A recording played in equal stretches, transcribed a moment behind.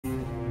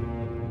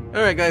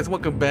Alright guys,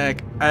 welcome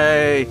back.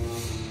 I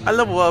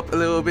level up a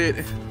little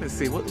bit. Let's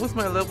see, what's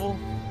my level?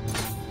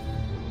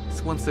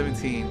 It's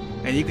 117.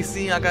 And you can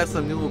see I got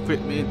some new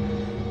equipment.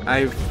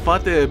 I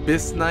fought the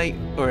Abyss Knight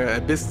or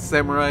Abyss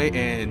Samurai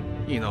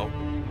and, you know,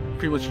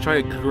 pretty much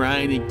try to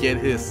grind and get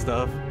his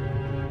stuff.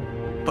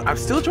 But I'm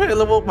still trying to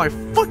level up my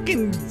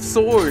fucking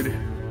sword.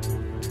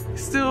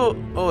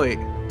 Still, oh wait.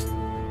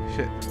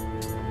 Shit.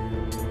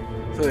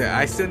 So yeah,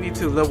 I still need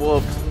to level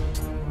up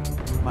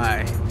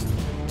my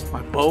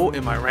bow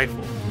and my rifle.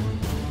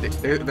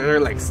 They're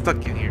like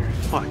stuck in here.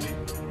 Fuck.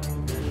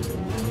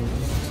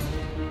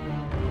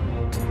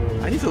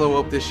 I need to level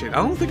up this shit. I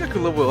don't think I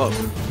could level up.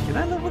 Can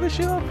I level this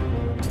shit up?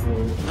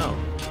 No.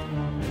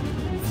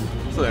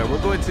 So yeah,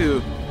 we're going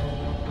to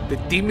the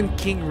Demon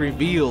King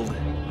Revealed.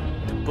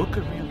 The Book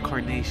of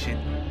Reincarnation.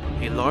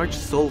 A large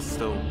soul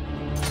stone.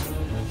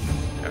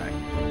 Alright.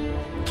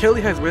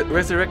 Kelly has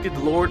resurrected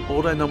Lord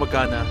Oda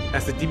Nomagana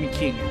as the Demon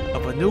King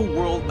of a new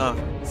world of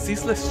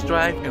ceaseless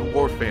strife and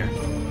warfare.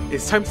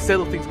 It's time to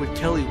settle things with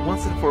Kelly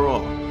once and for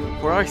all.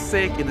 For our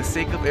sake and the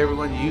sake of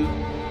everyone you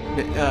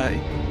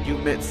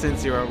met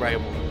since your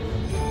arrival.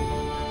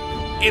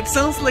 It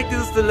sounds like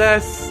this is the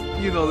last,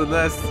 you know, the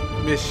last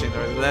mission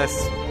or the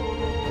last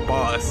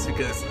boss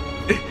because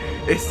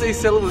it says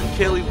settle with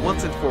Kelly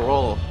once and for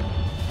all.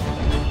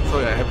 So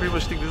yeah, I pretty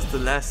much think this is the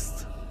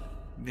last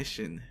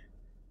mission.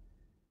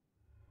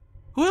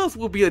 Who else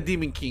will be a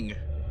Demon King?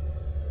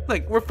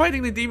 Like, we're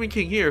fighting the Demon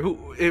King here.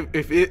 Who,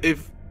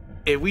 if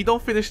we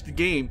don't finish the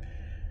game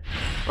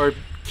or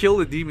kill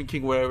the Demon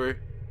King, whatever,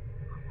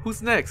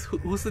 who's next?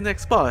 Who's the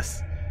next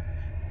boss?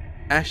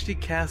 Ashti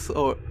Castle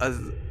or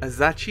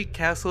Azachi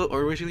Castle,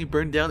 originally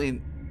burned down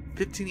in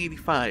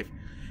 1585,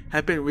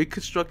 had been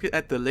reconstructed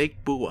at the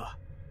Lake Bua.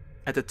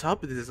 At the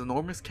top of this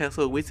enormous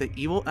castle awaits an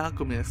evil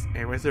alchemist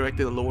and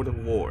resurrected Lord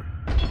of War.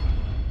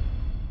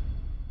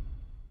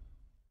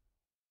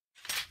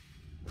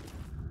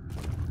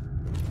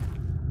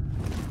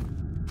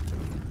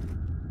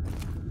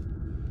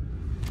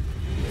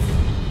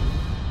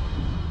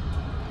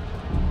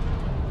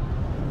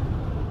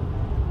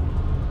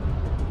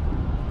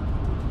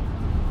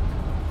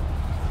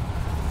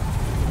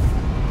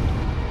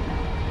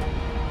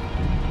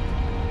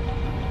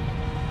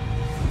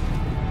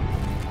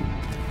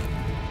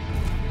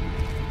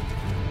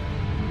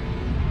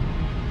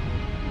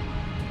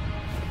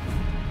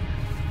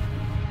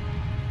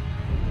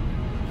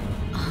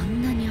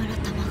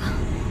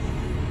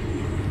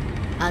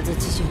 安土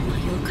城は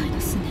妖怪で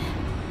すね。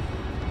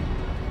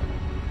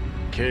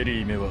ケ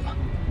リーめは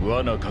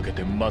罠かけ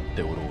て待っ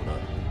ておろうな。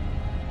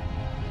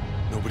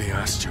Nobody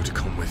asked you to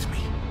come with me.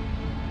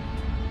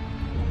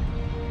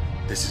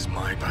 This is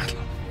my battle.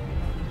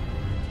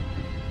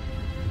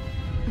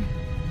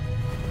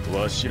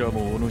 わしら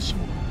もお主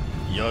も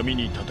闇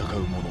に戦う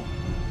者。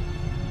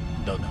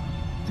だが、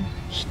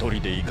一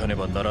人で行かね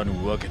ばなら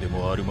ぬわけで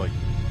もあるまい。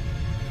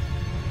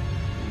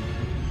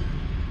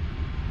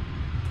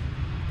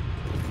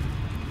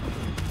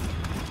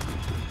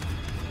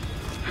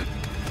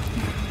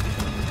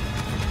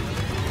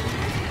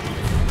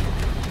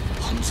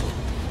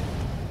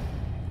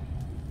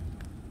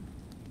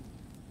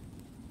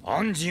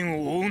安心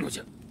を追うのじ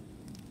ゃ。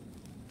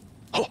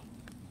はっ。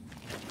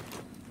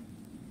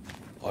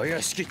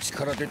怪しき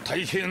力で太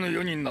平の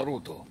世になろ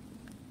うと、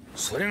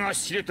それが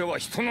知れては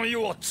人の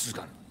世は続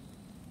か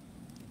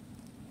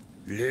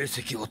ぬ。霊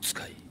石を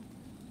使い、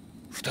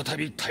再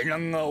び大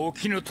乱が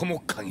起きぬとも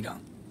限ら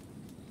ん。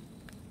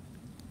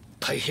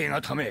太平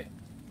がため、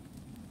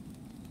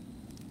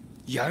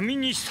闇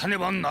にさね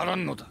ばなら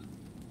んのだ。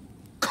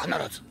必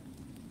ず。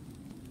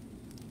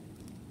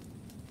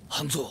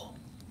半蔵。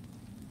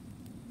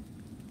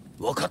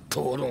分かって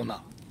おろうな。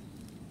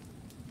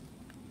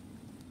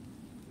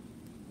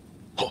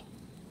はっ、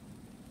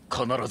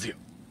必ずや。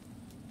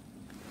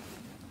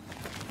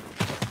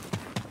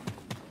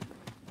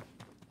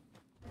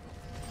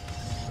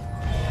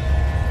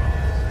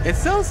It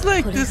sounds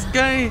like this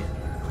guy.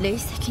 霊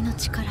石の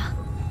力。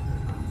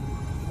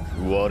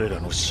我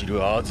らの知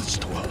る安土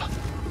とは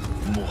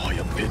もは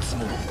や別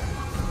物。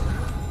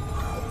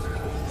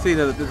See,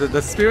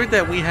 the spirit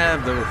that we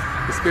have, the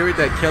spirit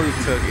that Kelly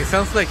took, it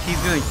sounds like he's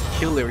gonna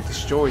kill it or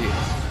destroy it.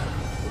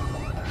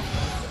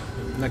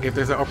 Like if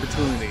there's an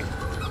opportunity.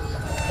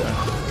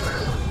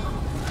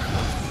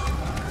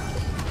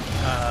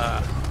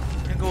 I'm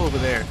gonna go over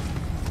there.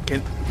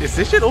 Is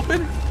this shit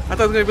open? I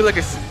thought it was gonna be like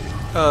a,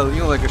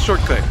 you know, like a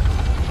shortcut.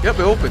 Yep,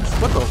 it opens.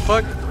 What the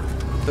fuck?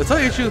 To tell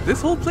you the truth,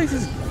 this whole place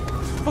is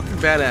fucking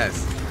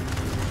badass.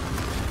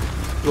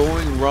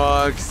 Glowing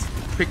rocks.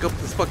 Pick up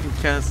this fucking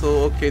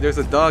castle. Okay, there's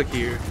a dog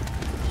here.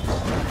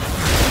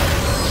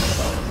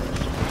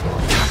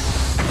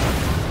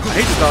 I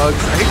hate the dogs.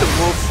 I hate the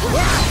wolves.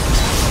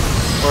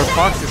 Or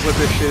foxes, what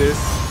this shit is.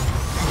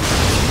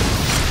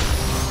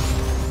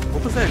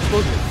 What was that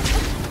explosion?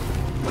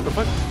 What the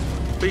fuck?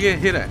 What are you getting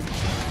hit at?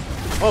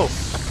 Oh.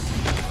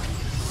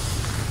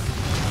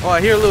 Oh, I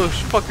hear a little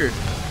fucker.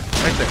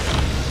 Right there.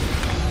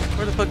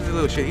 Where the fuck is the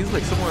little shit? He's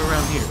like somewhere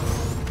around here.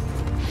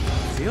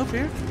 Is he up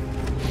here?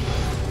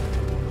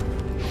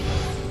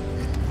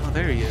 Oh,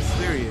 there he is.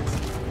 There he is.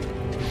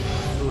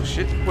 Oh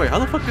shit! Wait, how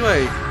the fuck do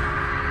I?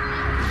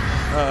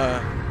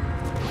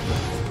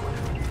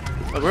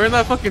 We're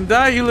not fucking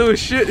die, you little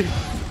shit.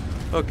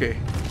 Okay.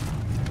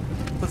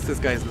 What's this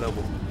guy's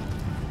level?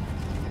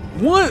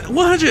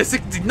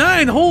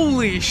 169.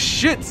 Holy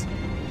shit!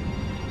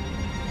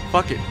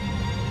 Fuck it.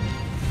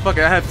 Fuck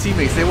it. I have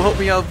teammates. They will help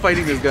me out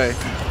fighting this guy.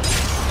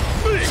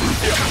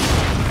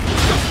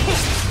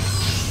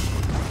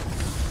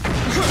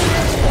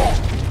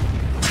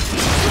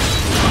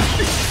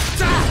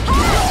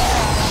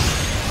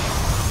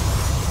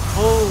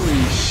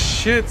 Holy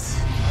shit.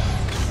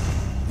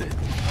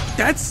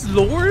 That's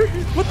lore?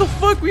 What the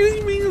fuck? What do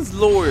you mean it's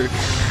lore? Was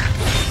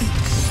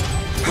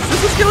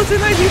this a skeleton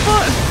knight he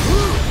fought?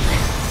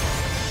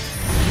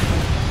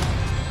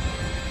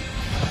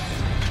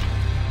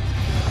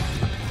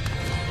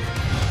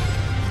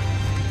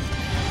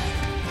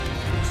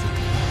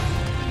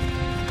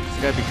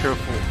 Just gotta be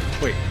careful.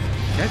 Wait,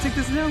 can I take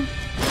this down?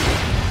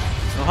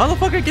 Oh, how the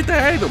fuck I get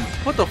that item?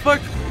 What the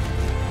fuck?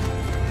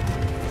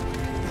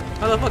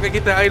 How the fuck I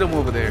get that item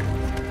over there?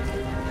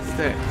 What's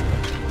that?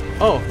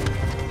 Oh,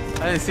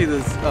 I didn't see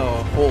this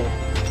hole.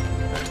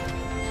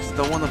 Just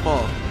don't want to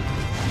fall.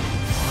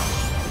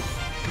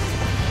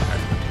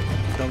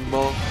 Dunk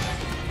ball.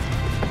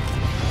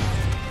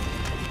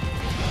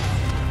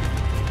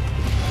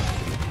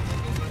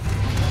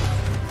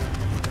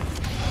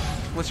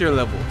 What's your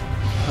level?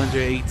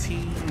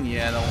 118?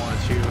 Yeah, I don't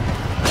want you.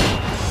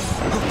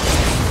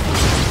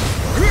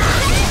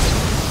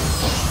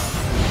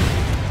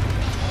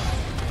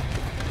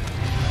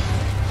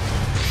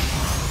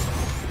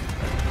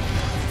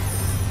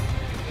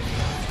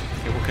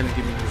 What kind of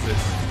gimmick is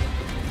this?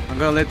 I'm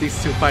gonna let these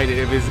two fight it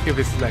if it's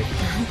like, I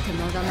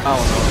don't know.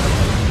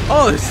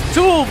 Oh, there's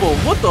two of them!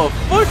 What the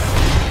fuck?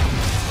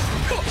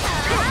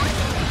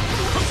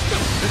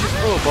 Let's just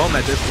throw a bomb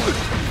at this one.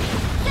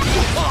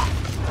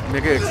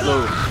 Make it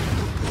explode.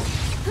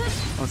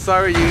 I'm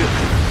sorry you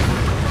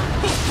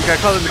got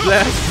caught in the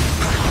glass.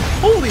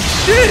 Holy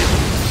shit!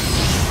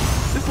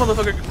 This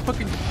motherfucker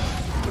fucking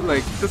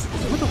like this.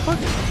 What the fuck?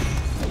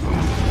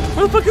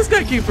 Where the fuck this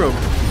guy came from?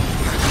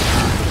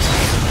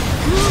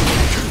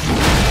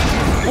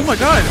 Oh my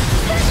god!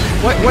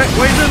 Why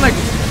is there like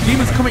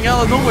demons coming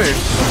out of nowhere?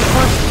 What the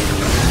fuck?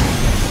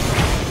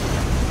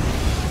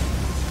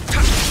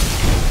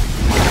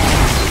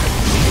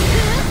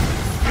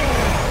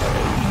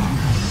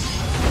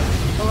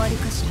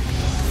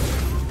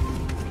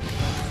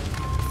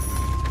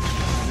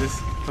 This?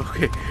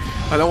 Okay.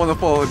 I don't want to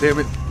fall, damn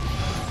it.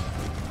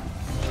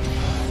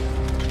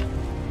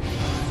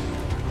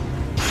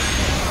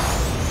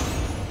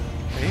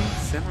 Hey,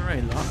 samurai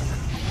lock.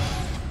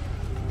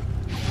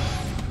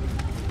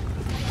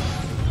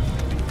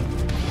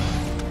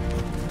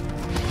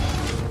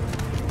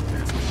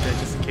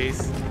 Just in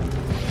case.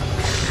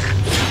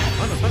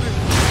 Motherfucker.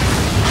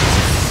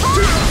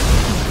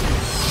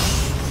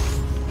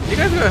 You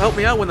guys are gonna help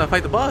me out when I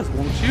fight the boss,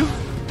 won't you?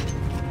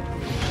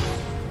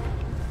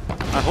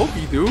 I hope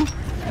you do.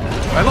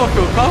 I don't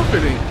feel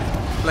confident.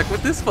 Like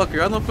with this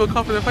fucker, I don't feel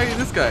confident fighting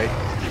this guy.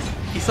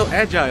 He's so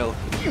agile.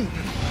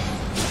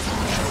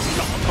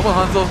 Come on,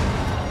 Hanzo.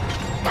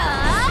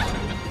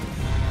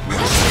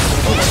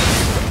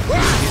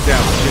 He's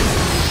down. Shit.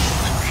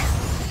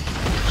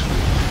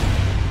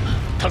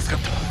 助か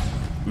った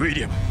ウィ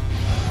リアム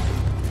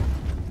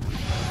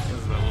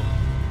What's level?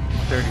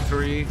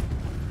 33.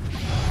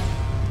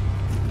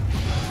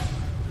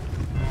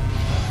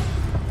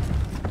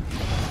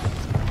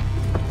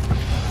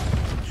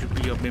 Should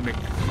be a mimic.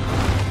 Alright.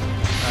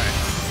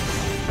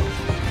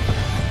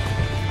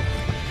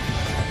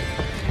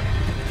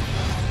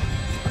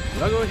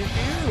 Do I go here?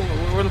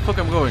 Where the fuck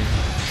I'm going?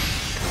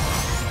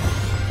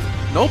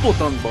 Noble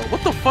Thungball.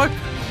 What the fuck?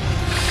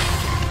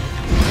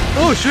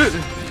 Oh shit!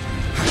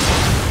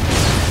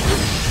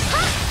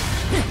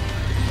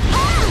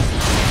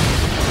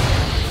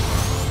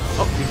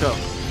 Oh, he fell.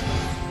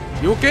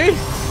 You okay?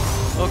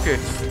 Okay.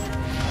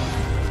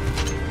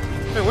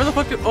 Hey, where the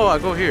fuck did... Oh, I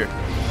go here.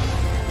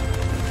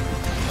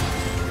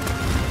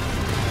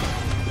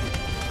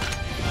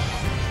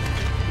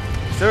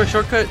 Is there a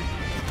shortcut?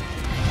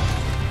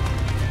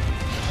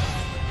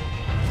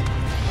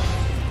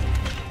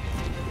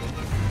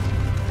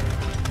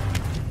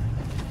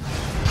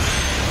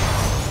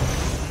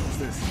 What's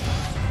this?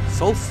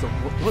 Soulstone?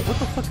 What the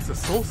fuck is a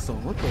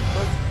soulstone? What the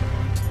fuck?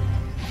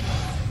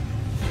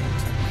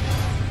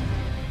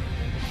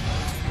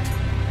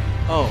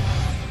 Oh.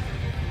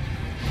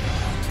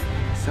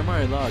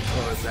 Samurai Lodge.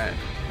 Oh, is that?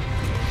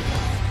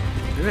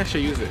 Maybe I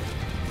should use it.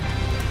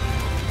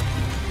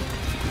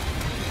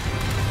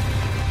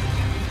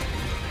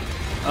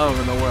 I don't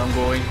even know where I'm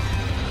going.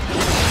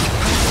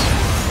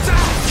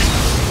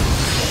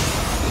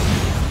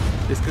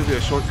 This could be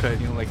a shortcut,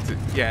 you know, like to...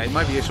 Yeah, it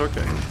might be a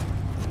shortcut.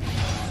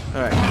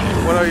 Alright,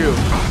 what are you?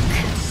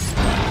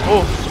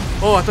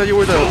 Oh, I thought you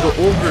were the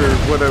ogre,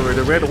 whatever,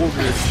 the red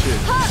ogre shit.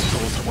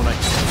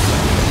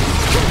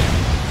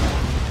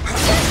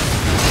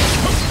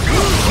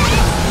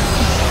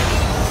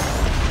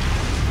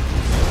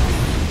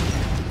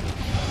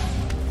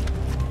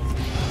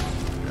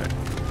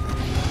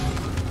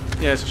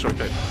 Yeah, it's a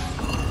shortcut.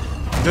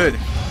 Good.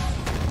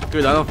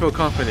 Good, I don't feel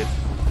confident.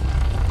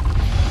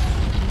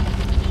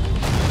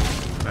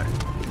 Right.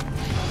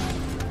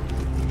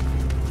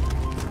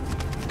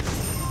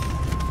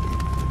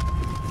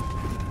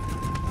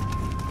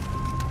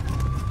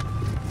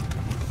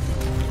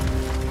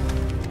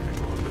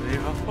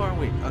 How far are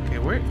we? Okay,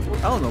 we're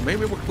I don't know,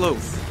 maybe we're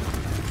close.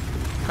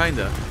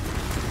 Kinda.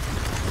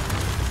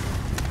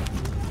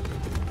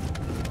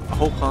 I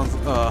hope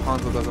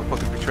Hanzo doesn't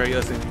fucking betray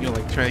us and, you know,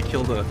 like, try to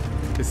kill the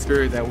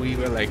spirit that we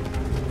were, like,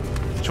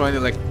 trying to,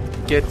 like,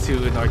 get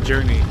to in our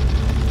journey.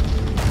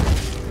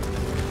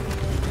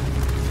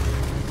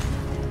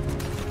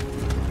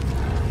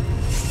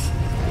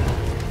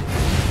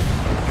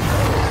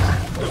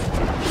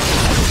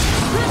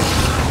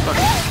 Fuck.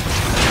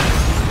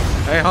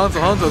 Hey,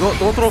 Hanzo,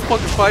 don't throw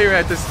fucking fire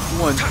at this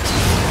one.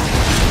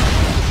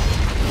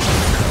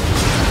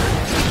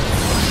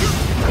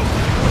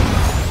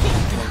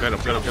 Get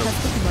him.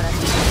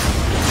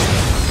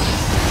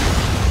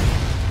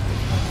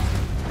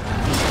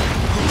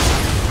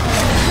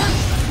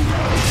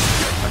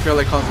 I feel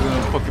like Hanzo's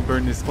gonna fucking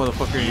burn this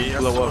motherfucker and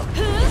blow up.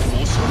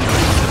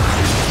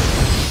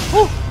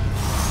 Oh!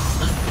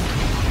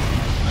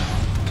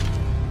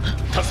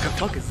 What the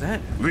fuck is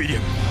that?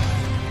 William.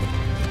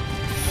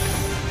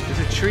 There's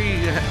a tree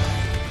that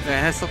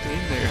has something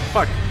in there.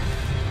 Fuck.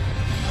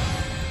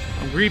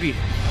 I'm greedy.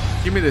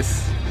 Give me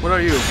this. What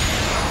are you?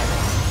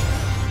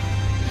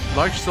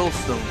 Large soul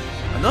stone.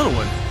 Another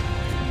one.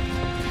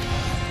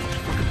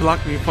 Fucking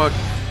block me, fuck.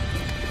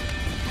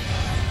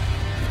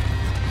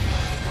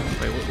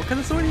 Wait, what kind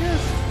of sword he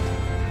has?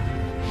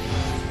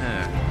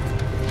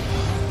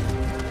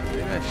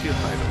 Maybe I should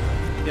fight him.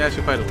 Yeah, I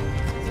should fight him.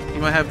 He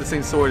might have the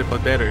same sword,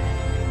 but better.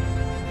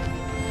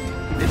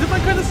 Is it my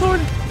kind of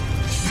sword?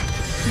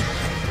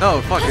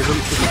 No, fuck, it's a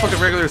fucking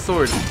regular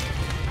sword.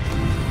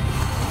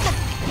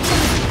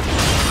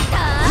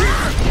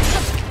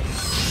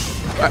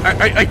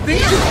 I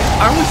think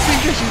I was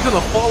thinking she's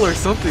gonna fall or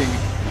something.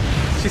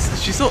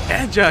 She's so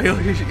agile.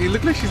 It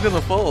looked like she's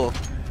gonna fall.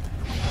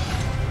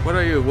 What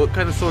are you? What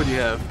kind of sword do you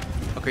have?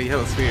 Okay, you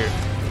have a spear.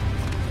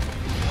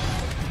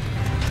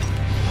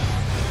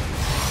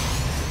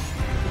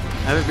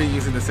 I haven't been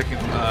using the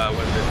second weapon.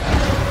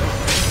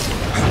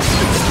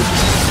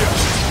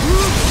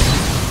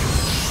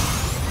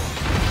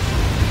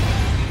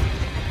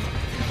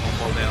 I'll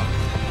fall down.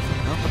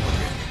 No?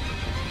 Okay.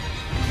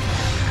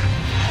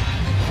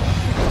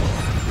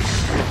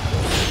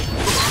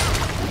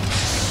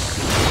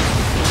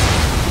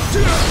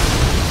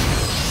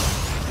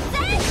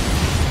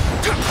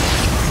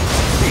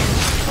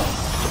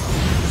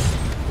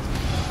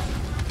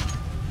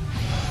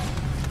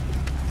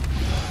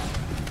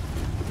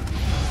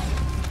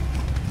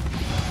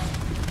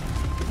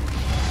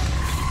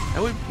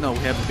 No, we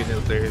haven't been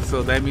up there,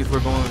 so that means we're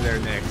going there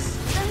next.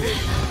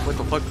 What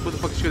the fuck? Who the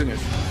fuck is shooting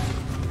us?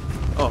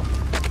 Oh.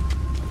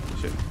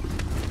 Shit.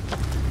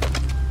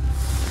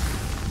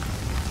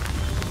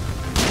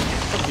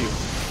 Fuck you.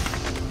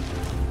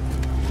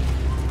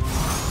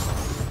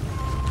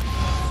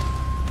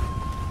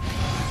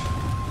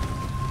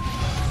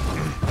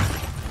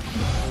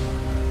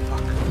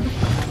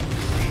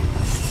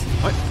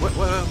 Fuck.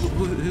 What?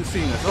 Who's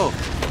seeing us? Oh.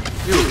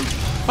 You.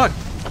 Fuck.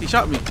 He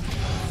shot me.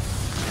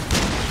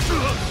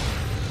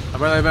 I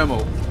ran out of ammo.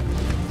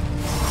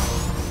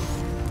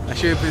 I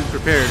should have been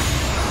prepared.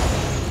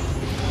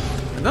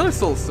 Another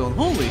soul stone.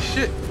 Holy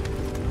shit.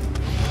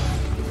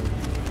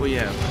 What do you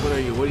have? What are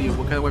you? What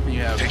kind of weapon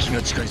you have?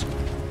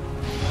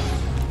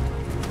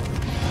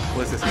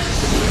 What's this?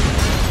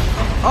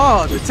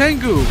 Oh, the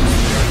Tengu!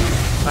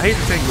 I hate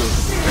the Tengu.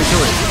 I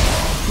kill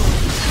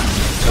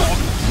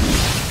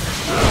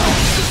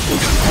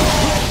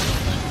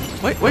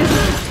it. Wait.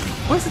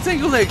 Why is the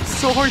Tengu like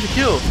so hard to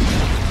kill?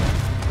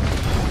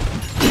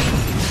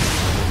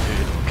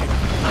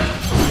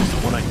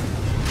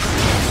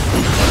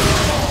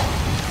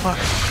 Fuck.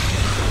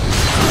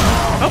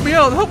 Help me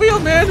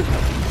out, man!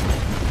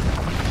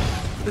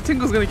 The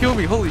Tingle's gonna kill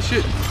me, holy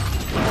shit.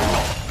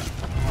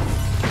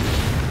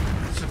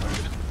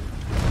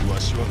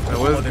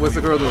 What's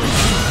the girl doing?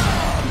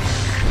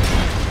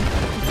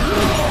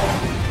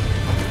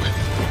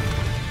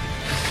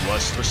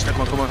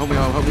 Come on, help me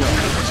out.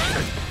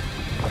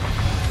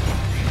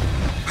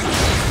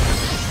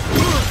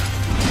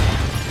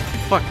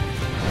 Fuck.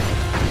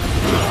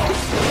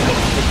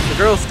 The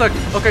girl's stuck.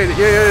 Okay,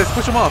 yeah, let's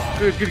push him off.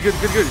 Good.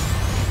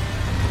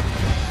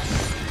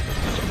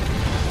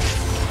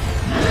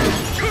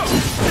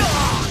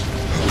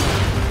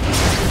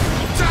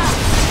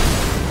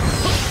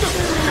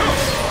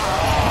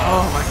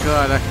 Oh my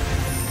god,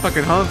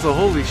 fucking Hanzo,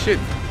 holy shit.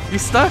 You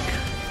stuck?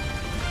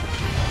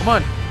 Come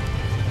on.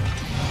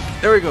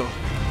 There we go.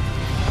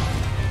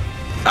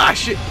 Ah,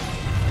 shit.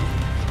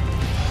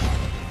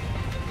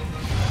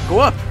 Go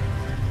up.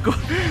 Go.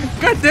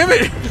 God damn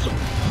it.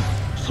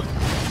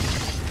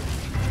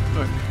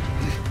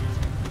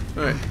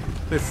 Alright,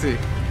 let's see.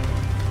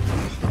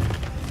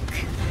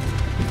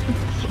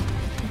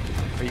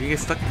 Are you gonna get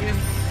stuck again?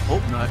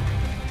 Hope not.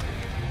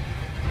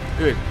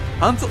 Good.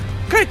 Hansel,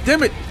 god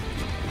damn it!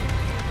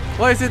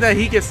 Why is it that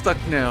he gets stuck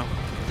now?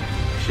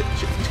 Shit,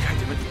 god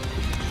damn it.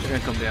 They're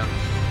gonna come down.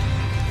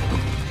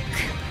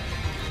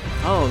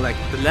 Oh, like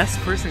the last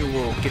person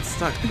will get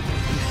stuck.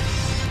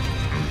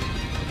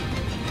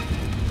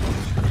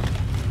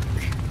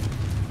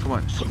 Come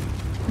on.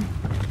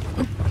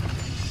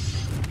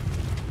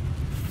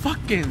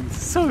 Fucking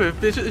son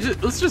of a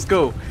bitch. Let's just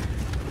go.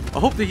 I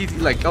hope that he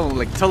like, oh,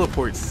 like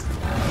teleports.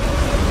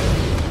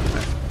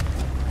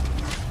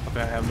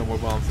 Okay, I have no more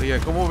bombs. So yeah,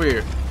 come over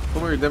here.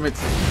 Come over here, damn it.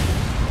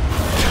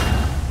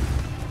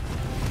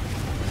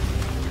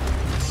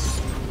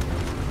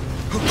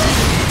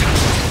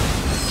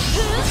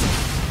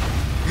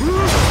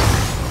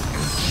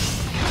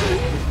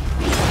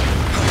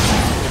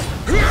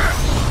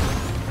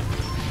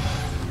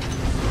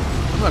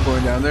 I'm not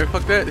going down there.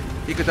 Fuck that.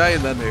 He could die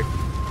in down there.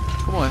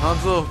 Come on,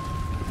 Hanzo.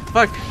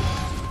 Fuck.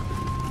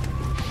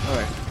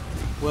 Alright.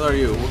 What are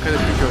you? What kind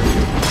of creature are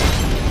you?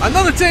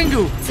 Another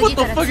Tengu! What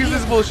the fuck is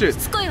this bullshit?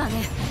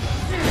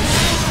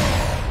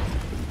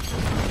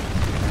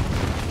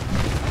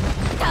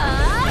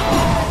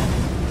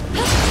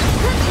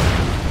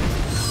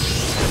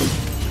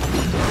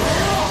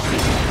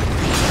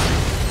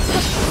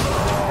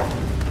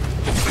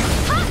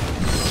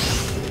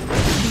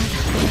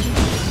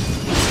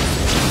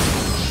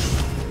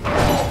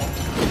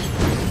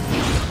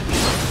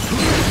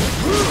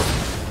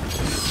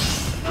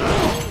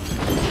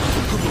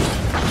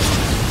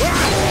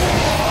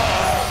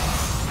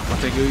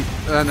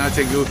 Not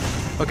Tengu.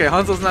 Okay,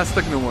 Hanzo's not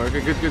stuck no more.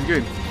 Okay,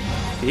 good.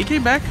 He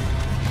came back?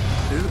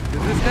 Did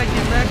this guy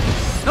came back?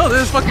 No,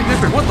 this is fucking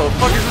different. What the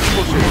fuck is this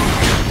bullshit?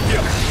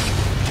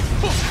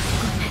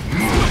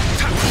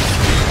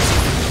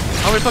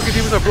 How many fucking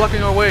demons are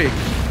blocking our way?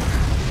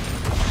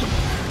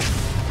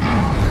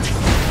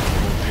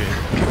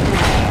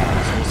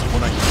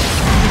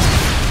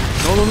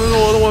 No,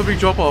 I don't want to be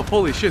drop off.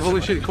 Holy shit. Come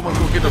on, go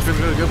get him.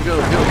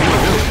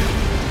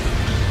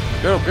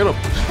 Get him.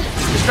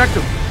 Distract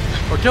him.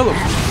 Or kill him.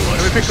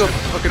 Let me pick up.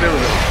 Okay, there we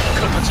go.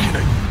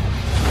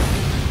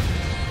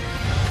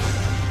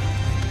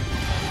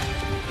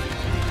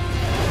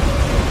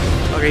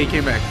 Okay, he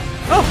came back.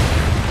 Oh!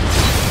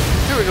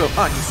 Here we go.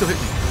 Ah, he still hit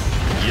me.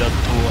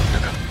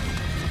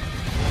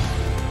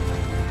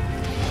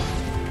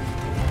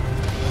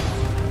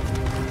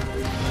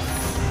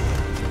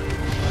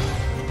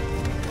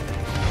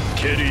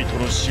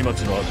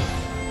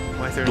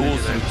 Why is there an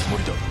incident?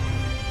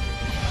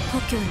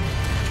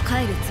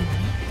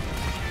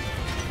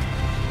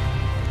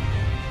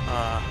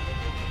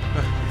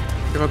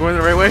 Am I going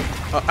the right way?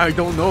 I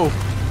don't know.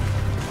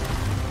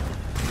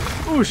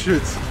 Oh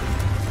shit.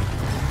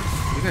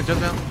 He's gonna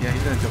jump down? Yeah,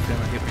 he's gonna jump down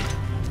and hit me.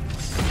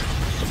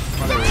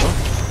 Oh, there we go.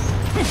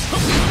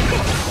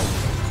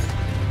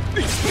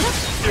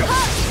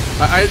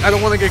 I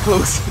don't want to get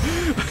close. I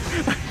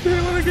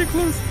don't want to get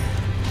close.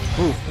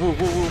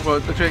 Move. I'll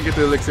try and get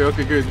the elixir.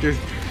 Okay, good.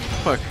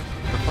 Fuck.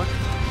 The fuck?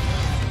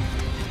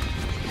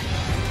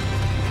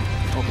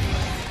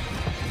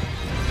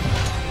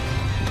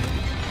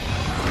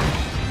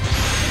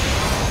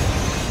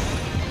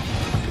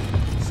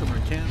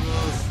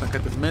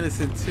 Got the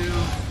medicine too.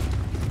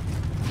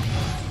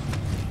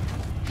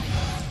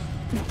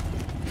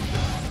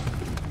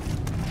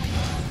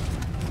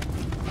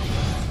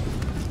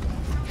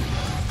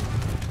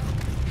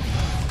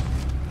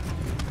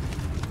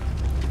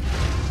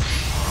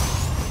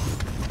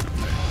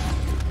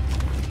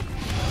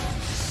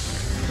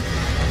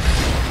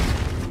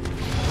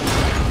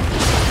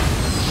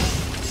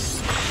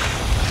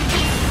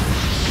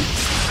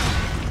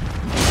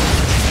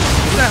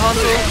 Was that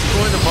Hanzo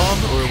throwing the bomb,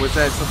 or was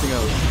that something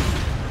else?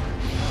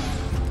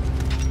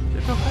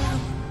 I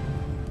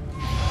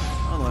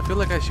don't know, I feel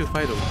like I should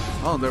fight him.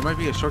 Oh, there might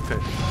be a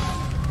shortcut.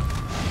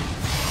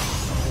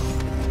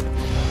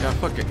 Yeah,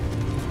 fuck it.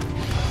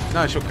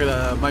 Not a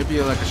shortcut, might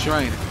be like a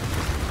shrine.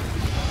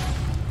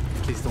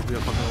 Please don't be a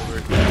fucking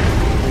over.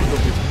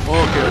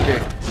 Oh, okay.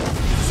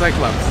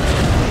 Cyclops.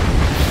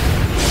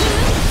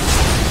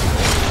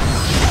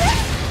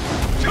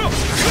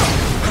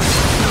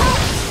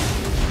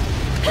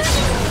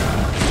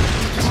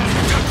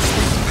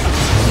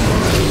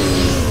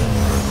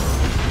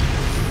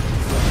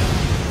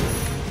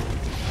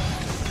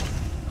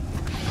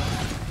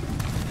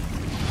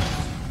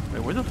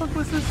 Where the fuck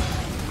was this?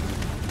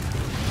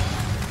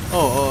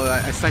 Oh,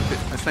 I sniped it.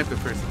 I sniped it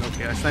first.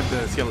 Okay, I sniped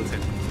the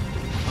skeleton. I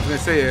was gonna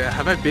say,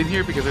 have I been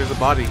here? Because there's a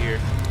body here.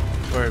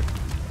 Or,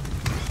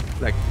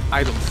 like,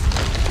 items.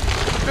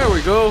 There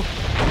we go.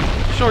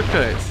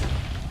 Shortcut.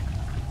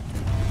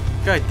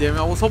 God damn it,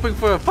 I was hoping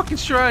for a fucking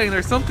shrine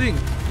or something.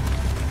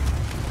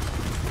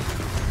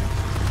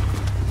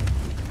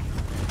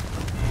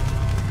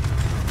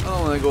 I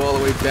don't want to go all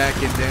the way back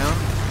and down.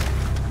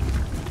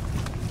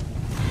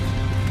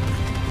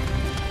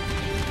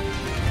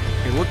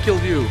 What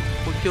killed you?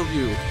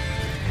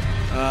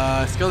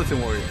 Skeleton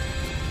warrior.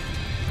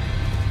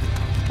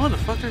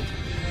 Motherfucker. I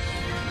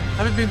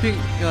haven't been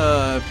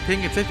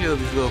paying attention to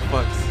these little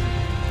fucks.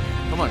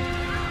 Come on.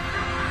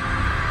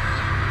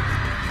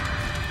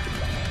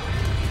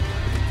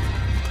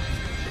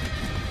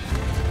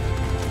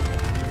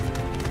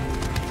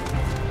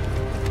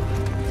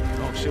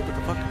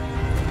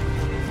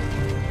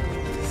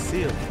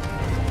 ceiling.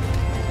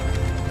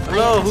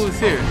 Hello, who's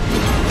here?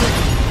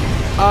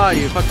 Ah,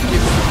 you fuck the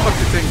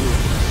Tengu.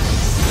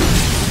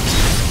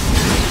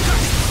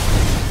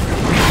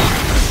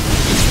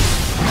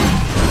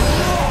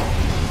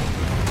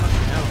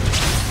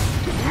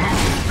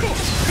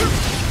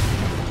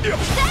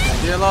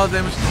 Yeah, a lot of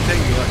damage to the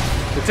Tengu.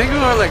 The Tengu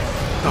are like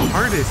the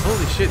hardest.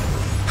 Holy shit.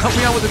 Help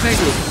me out with the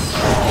Tengu.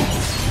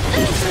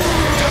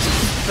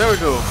 There we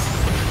go.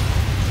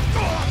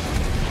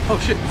 Oh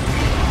shit.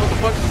 What the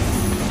fuck?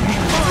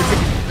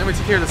 Let me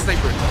take care of the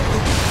sniper.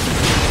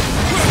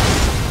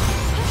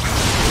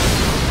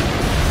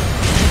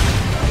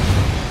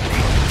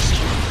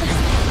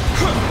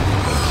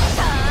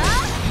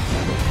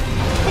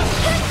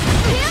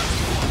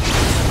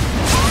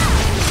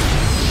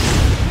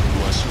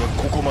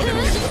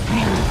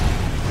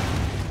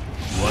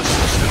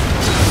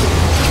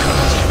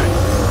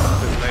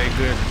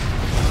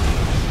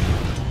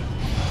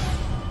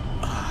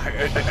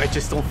 I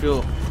just don't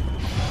feel.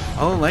 I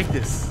don't like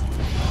this.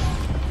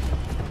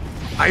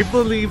 I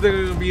believe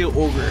there's gonna be an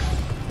ogre.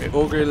 An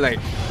ogre like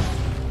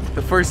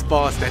the first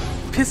boss that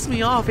pissed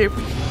me off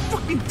every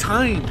fucking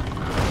time.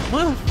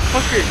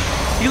 Motherfucker.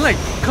 He like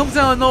comes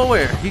out of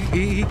nowhere.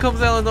 He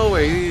comes out of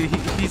nowhere.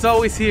 He's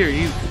always here.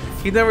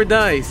 He never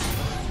dies.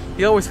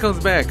 He always comes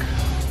back.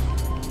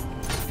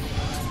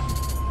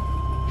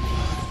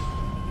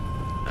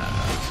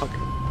 Fuck.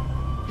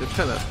 It's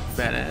kinda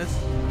badass.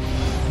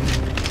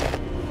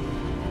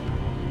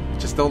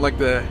 Just don't like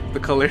the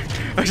color.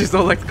 I just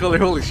don't like the color.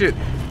 Holy shit.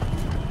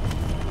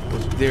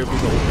 There we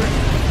go.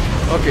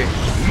 Okay.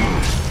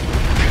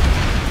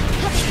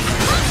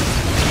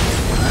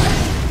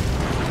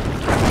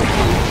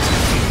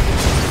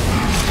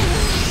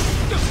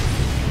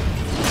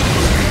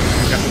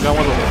 Got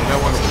one of them.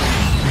 Got one of them.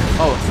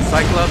 Oh, it's the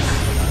Cyclops.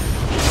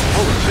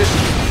 Holy shit.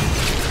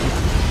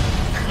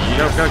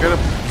 Get up.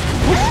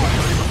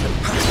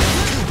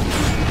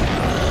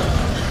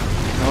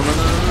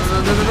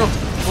 No.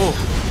 Oh.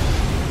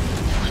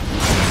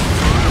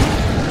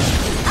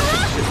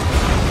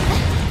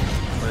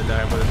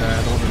 I'm gonna die. I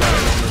don't wanna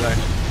die.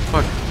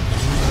 Fuck.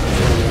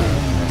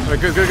 Alright,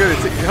 good.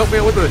 Help me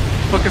out with the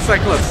fucking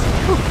Cyclops.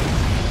 Whew.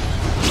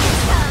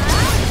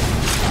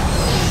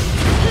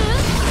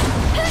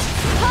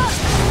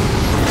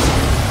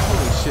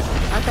 Holy shit.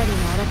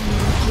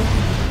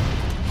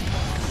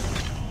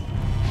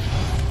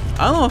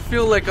 I don't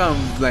feel like I'm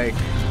like,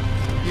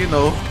 you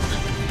know,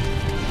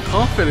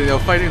 confident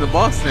of fighting the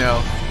boss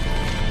now.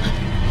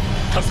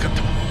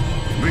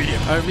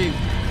 I mean,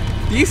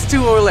 these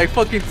two are like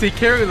fucking take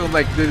care of them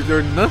like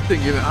they're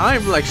nothing, and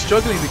I'm like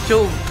struggling to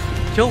kill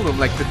them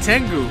like the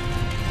Tengu.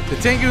 The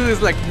Tengu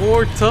is like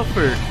more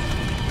tougher.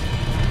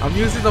 I'm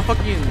using the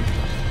fucking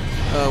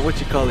what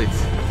you call it?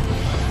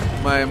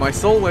 My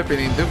soul weapon,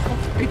 and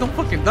they don't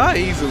fucking die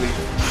easily.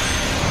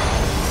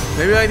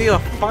 Maybe I need a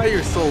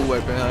fire soul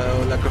weapon,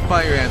 like a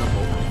fire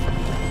animal.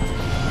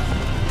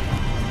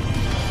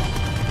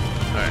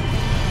 Alright.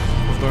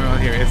 What's going on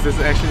here? Is this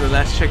actually the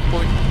last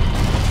checkpoint?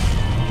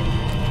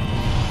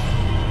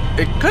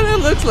 It kinda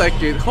looks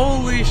like it.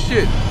 Holy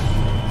shit.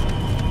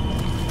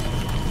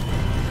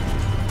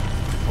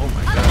 Oh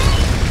my god.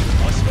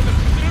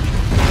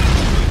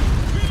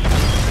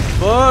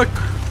 Fuck!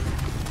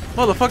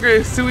 Motherfucker,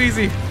 it's too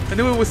easy. I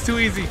knew it was too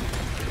easy.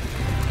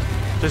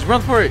 Just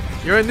run for it.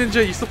 You're a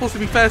ninja. You're supposed to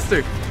be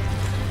faster.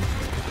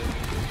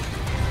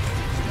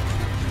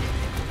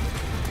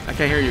 I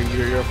can't hear you.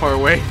 You're far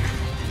away.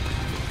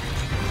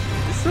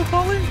 It's still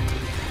falling?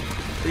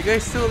 Are you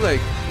guys still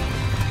like...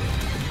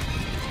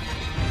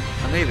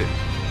 I made it.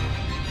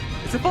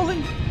 Is it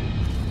falling?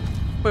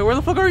 Wait, where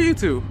the fuck are you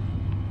two?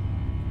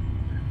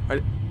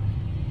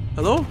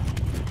 Hello?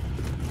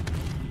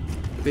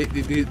 They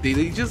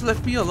just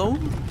left me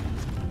alone?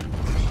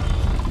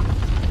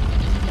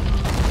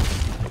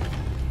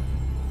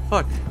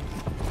 Fuck.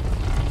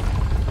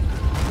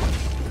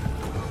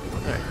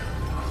 Alright.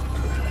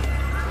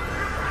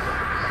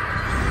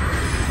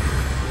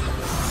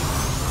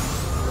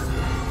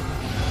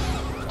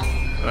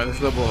 Alright,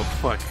 let's level up.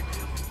 Fuck.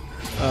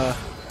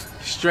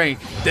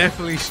 Strength.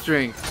 Definitely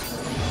strength.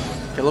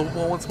 Okay, level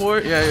one once more?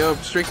 Yeah,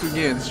 strength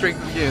again.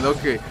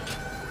 Okay.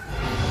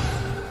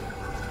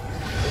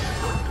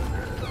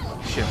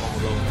 Shit, I'm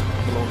alone.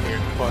 I'm alone here.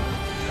 Fuck.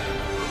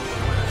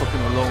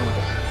 Fucking alone.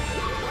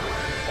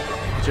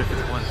 Check it.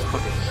 One.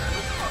 Fuck it.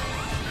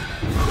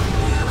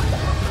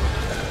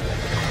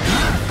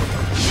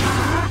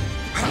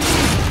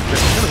 What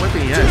kind of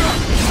weapon he has?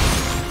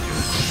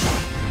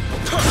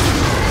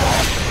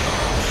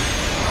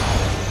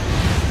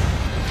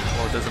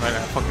 Oh, it doesn't matter.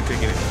 I'm fucking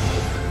taking it.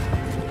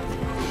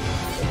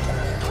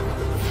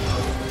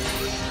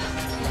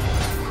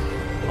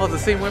 Oh, the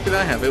same weapon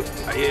I have.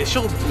 It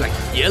showed like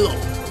yellow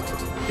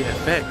in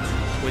effect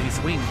when he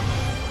swings.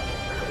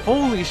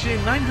 Holy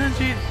shit,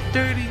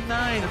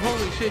 939.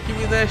 Holy shit, give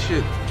me that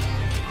shit.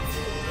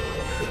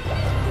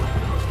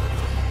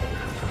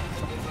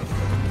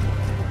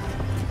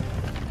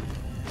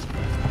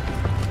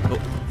 Oh.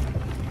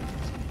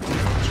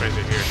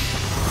 Treasure here.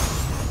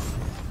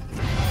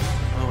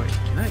 Oh wait,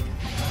 can I?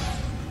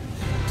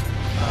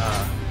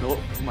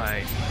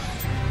 my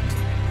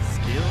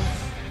skills?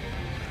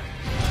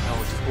 No,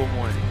 just one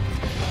more.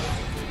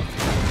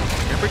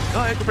 Can I break? Oh,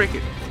 I can break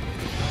it.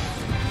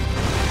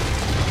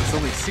 There's so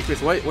many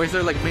secrets. Why is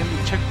there like many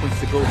checkpoints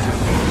to go to?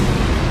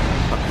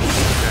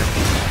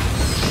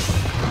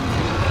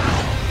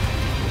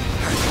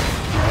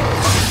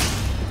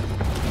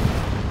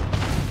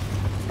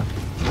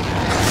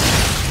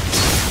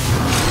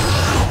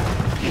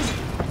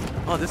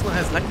 Oh, this one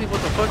has lightning.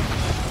 What the fuck?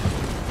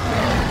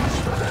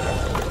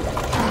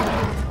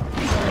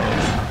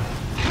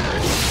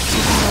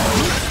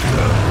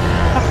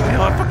 Fucking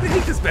hell, I fucking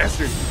hate this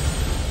bastard.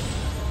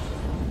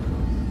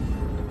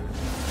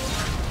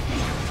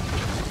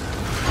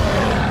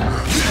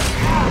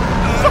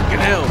 Fucking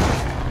hell.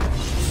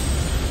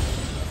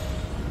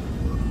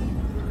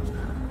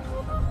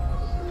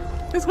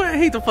 That's why I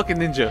hate the fucking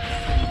ninja.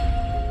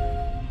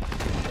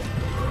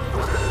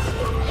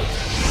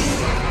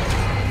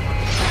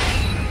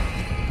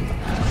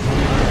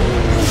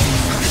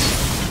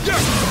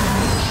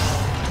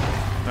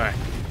 Alright.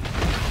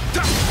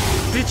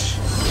 Bitch!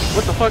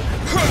 What the fuck?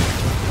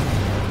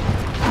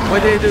 Why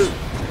did I do?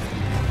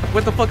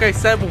 What the fuck I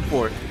stabbed him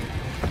for?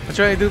 I'm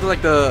trying to do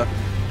like the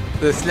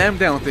slam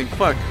down thing.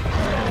 Fuck.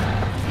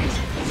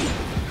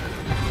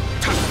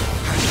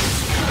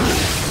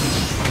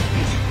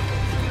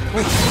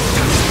 Oh,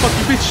 fuck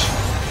you, bitch!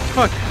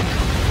 Fuck.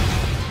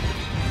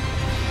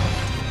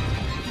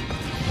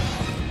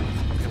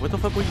 Okay, what the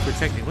fuck were you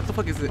protecting? What the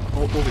fuck is it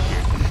over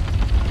here?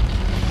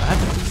 I had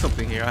to do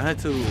something here. I had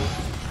to.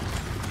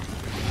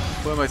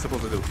 What am I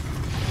supposed to do?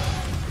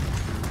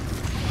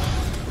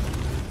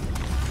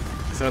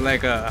 Is there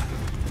like a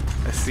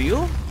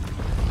seal?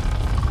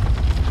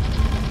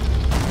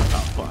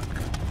 Oh fuck!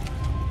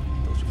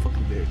 Don't you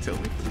fucking dare tell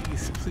me,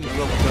 please, please,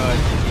 oh my god!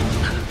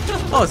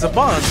 Oh, it's a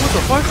boss. What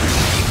the fuck?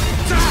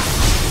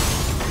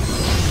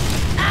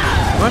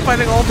 Am I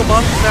fighting all the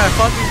bosses that I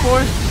fought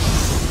before?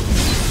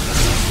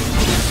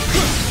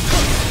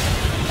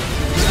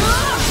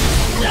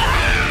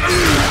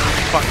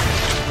 Fuck.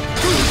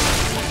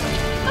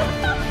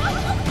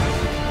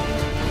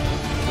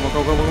 Come on,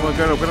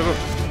 go, go.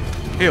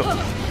 Heal.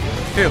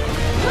 Heal.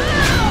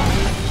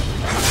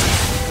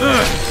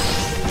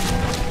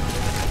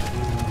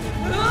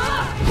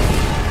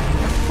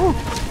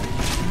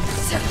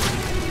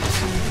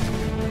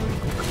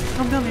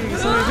 Come down here, you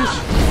son of a bitch.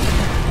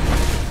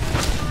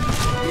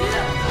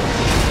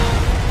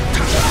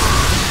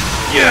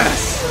 Yes!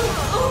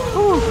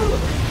 Whew.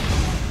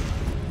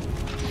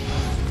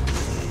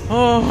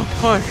 Oh,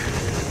 fuck.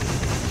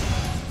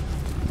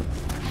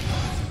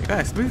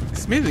 Guys,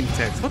 smithing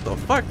text. What the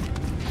fuck?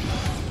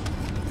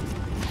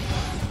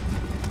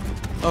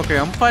 Okay,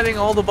 I'm fighting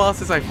all the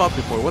bosses I fought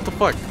before. What the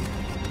fuck?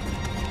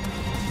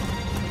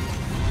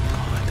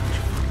 God,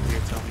 don't you fucking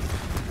dare tell me.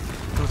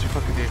 Don't you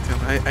fucking dare tell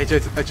me.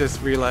 I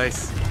just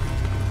realized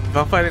if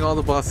I'm fighting all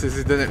the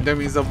bosses, then that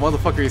means the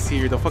motherfucker is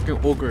here. The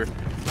fucking ogre.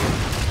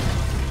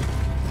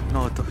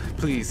 No,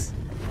 please.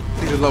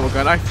 Please, the love of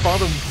God. I fought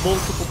him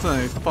multiple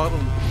times. Fought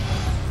him.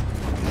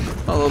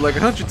 Oh, like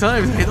 100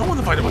 times. I don't want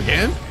to fight him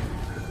again.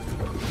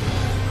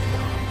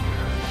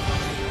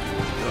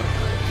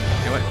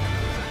 You know what?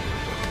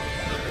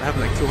 I have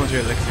like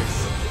 200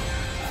 elixirs.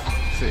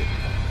 Let's see.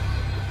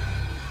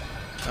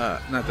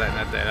 Not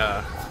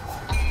that.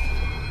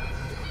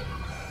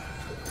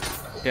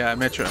 Yeah,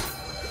 Metro.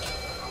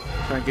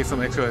 Try and get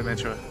some extra at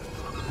Metro.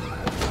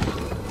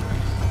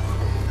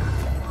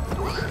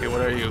 Okay,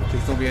 what are you?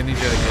 Please don't be a ninja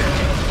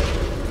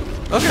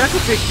again. Okay, I can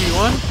take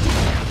P1.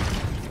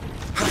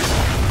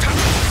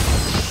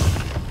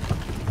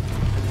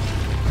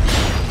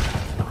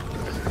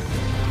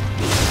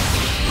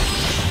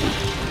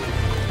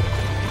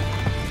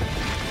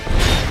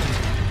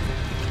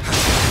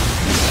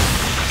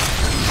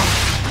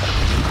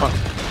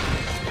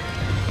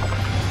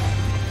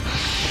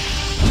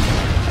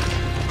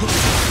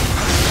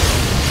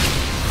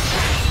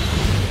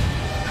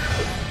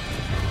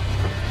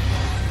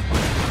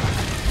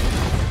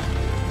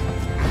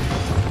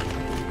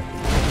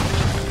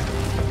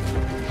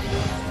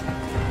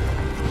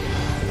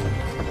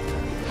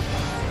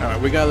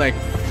 We got like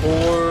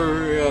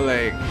four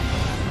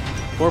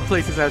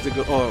places I have to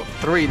go. Oh,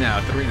 three now.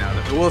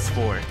 It was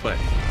four, but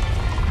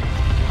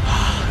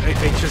I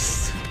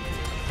just.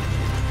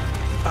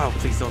 Oh,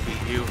 please don't be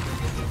you.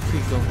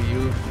 Please don't be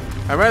you.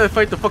 I'd rather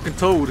fight the fucking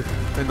toad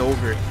than the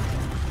ogre.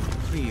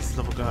 Please,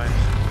 love of God.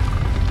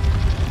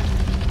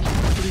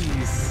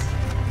 Please.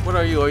 What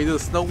are you? Are you the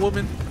snow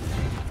woman?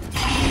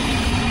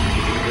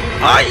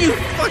 Are you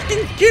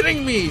fucking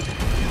kidding me?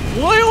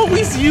 Why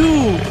always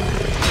you?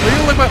 Are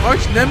you like my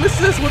arch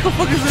nemesis? What the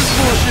fuck is this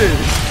bullshit?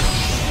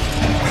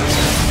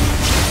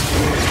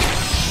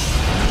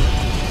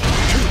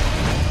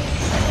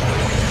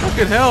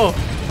 Fucking hell.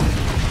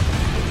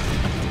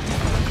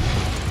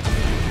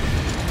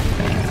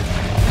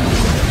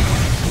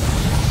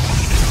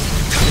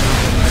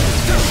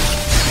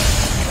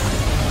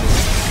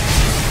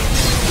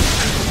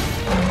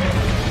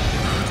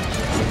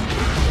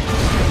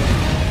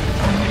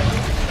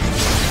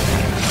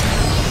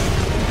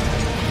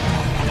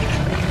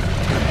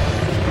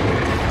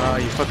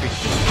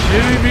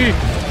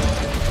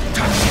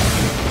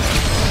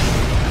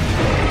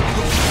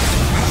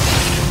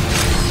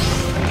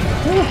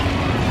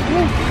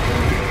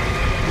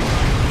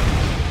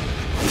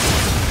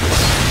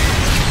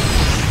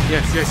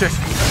 yes.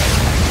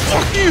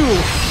 Fuck you!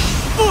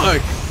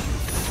 Fuck!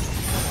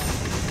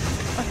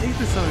 I hate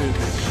this son of a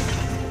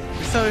bitch.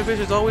 This son of a bitch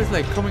is always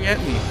like coming at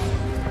me.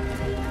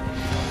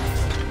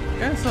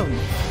 Got some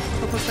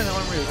percent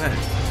armor is that?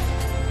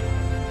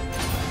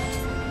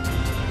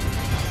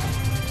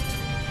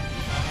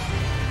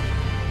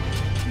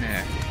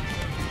 Nah.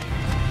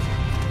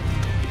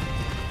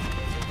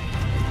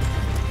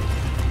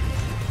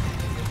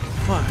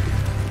 Fuck.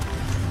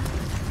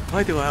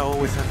 Why do I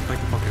always have to fight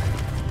the fucker?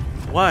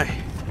 Why?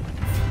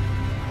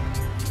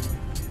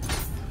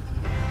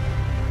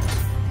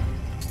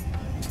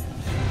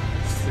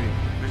 Let's see.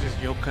 Let's just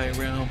yokai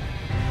around.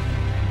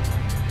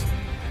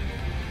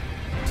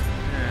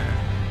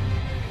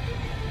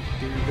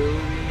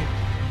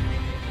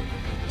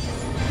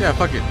 Yeah,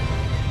 fuck it.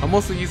 I'm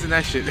mostly using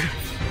that shit.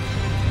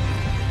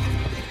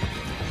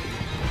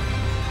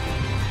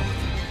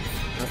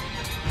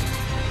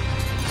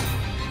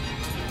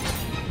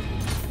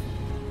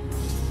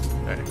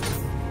 Alright.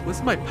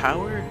 What's my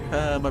power?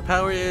 My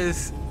power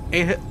is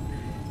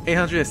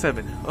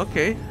 807.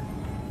 Okay.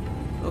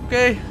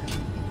 Okay. I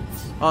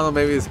don't know,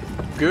 maybe it's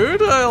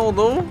good? I don't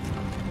know.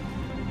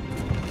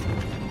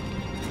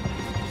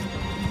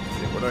 Let's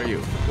see, what are you?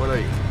 What are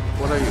you?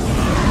 What are you?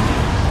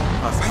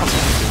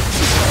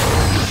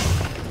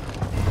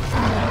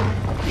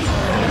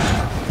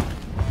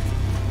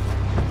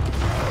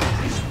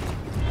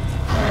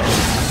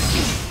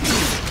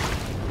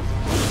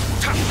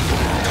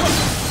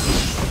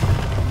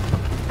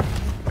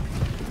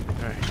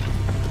 Alright.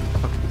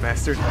 Fucking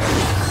bastard. Fuck.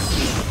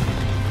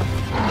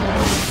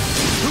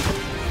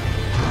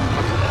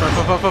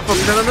 No.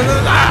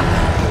 Ah!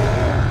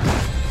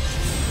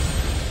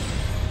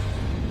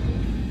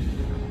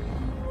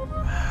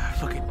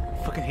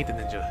 Fucking hate the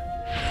ninja.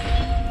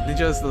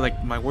 Ninja is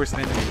like my worst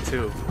enemy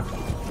too.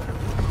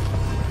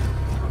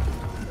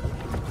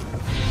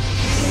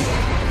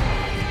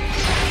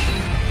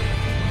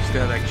 Just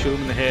gotta like shoot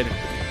him in the head.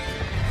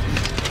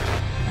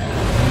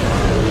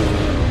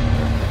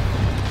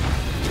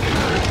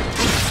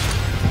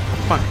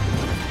 Fuck.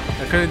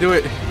 I couldn't do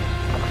it.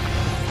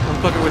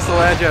 Motherfucker was so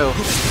agile.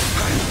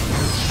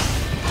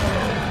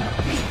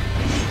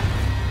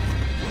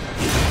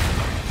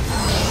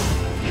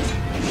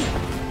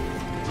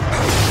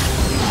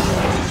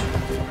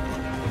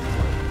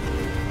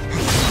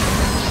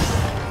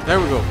 There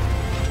we go.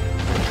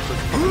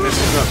 Mess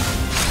this up.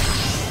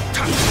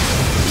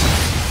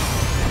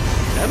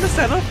 Did I mess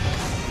that up?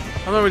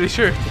 I'm not really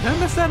sure. Did I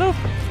mess that up?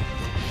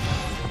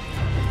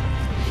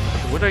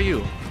 What are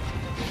you?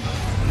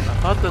 I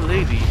fought the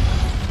lady.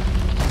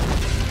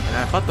 And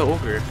I fought the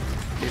ogre.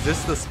 Is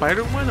this the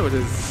spider one or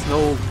the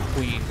snow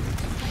queen?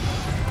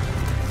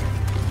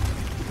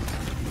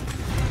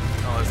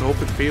 Oh, it's an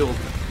open field.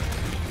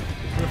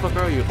 Where the fuck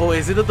are you? Oh,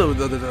 is it I don't know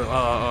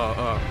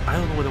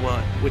what it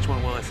was. Which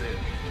one was it?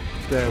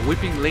 The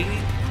whipping lady?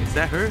 Is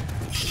that her?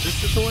 Is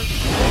this the one?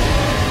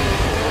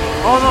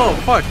 Oh no,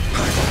 fuck!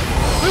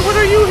 Wait, what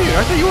are you here?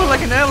 I thought you were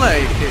like an ally. I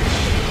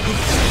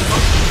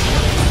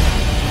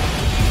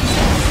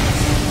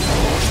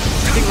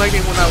think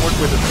lightning will not work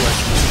with this one.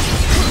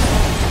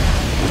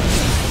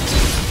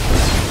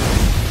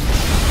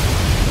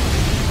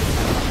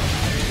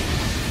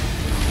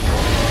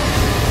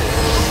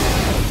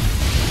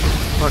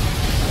 Fuck.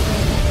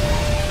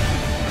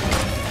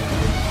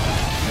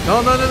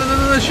 No,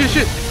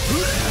 shit.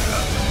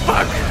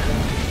 Fuck!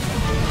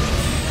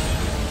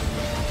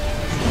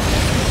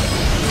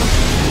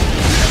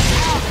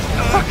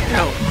 Fucking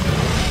hell!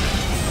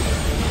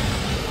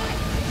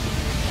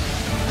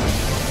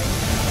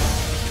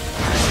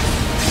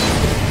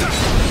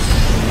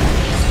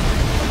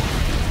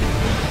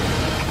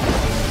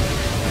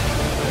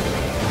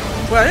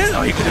 Well, I didn't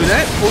know you could do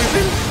that.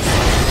 Poison?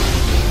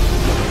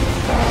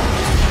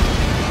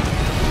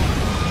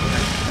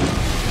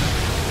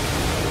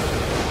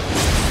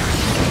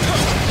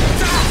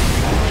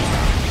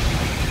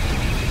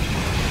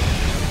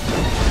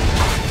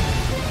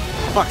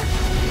 Fuck.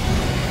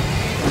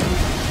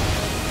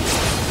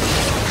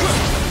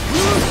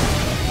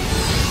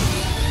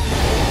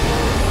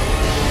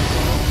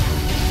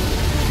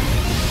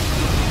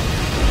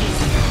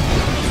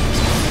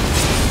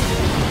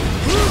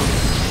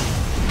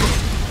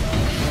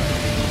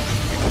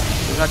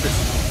 We got this.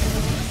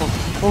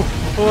 Oh,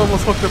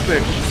 almost fucked up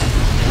there.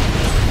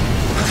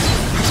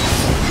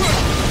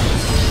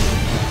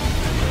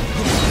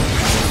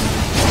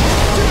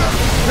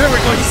 There we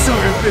go, you son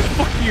of a bitch.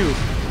 Fuck you.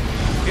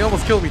 He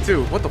almost killed me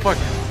too. What the fuck?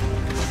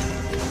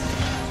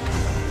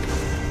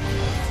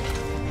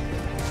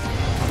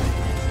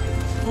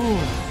 Ooh.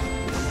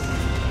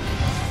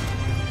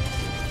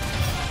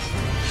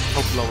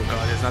 Hope lower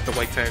god is not the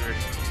white tiger.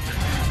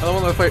 I don't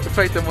want to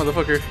fight that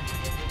motherfucker.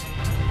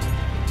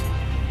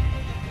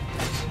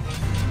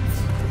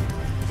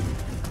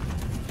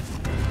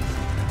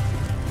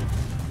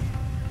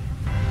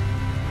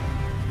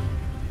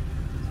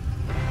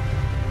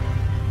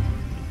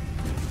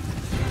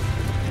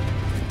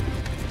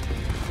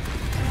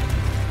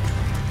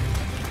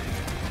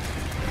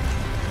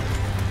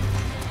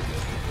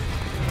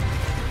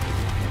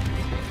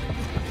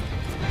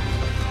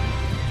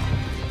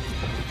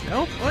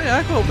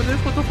 I can open this.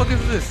 What the fuck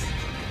is this?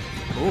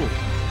 Oh.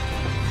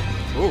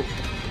 Oh.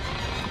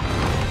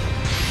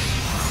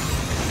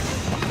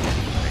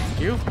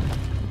 Thank you.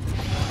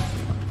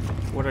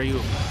 What are you?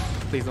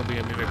 Please don't be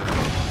a mimic.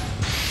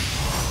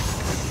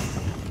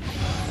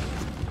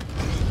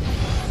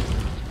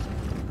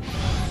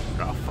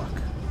 Oh fuck.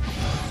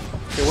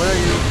 Okay, what are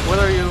you? What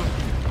are you?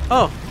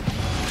 Oh,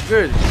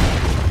 good.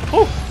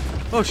 Oh,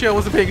 oh shit! I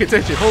wasn't paying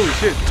attention. Holy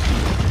shit.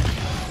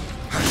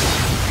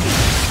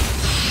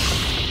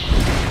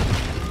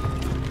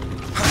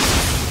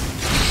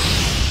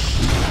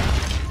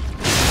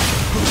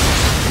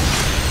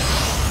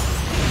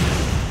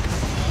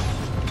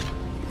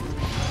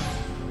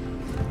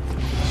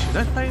 Should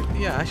I fight?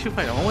 Yeah, I should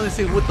fight him. I want to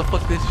see what the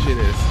fuck this shit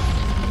is.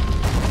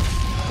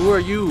 Who are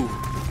you?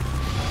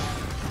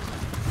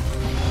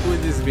 Who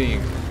is this being?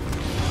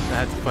 I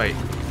have to fight.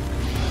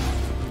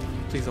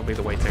 Please don't be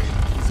the white tiger.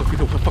 Please don't be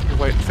the fucking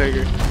white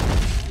tiger.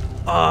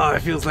 Ah, oh,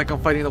 it feels like I'm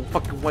fighting the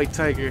fucking white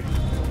tiger.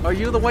 Are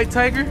you the white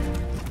tiger?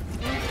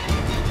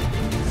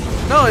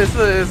 No, it's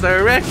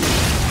a wreck.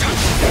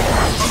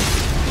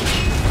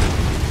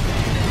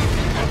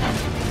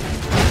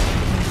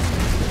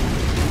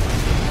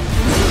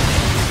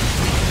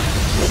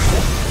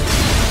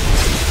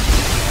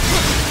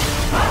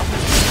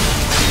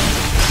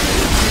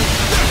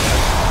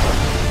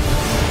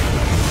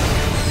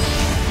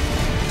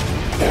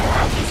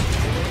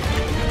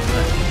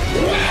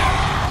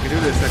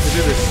 I can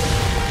do this.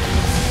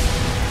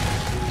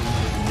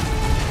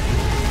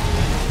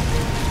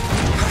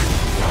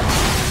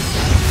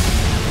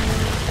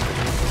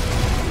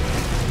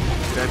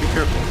 Gotta be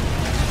careful.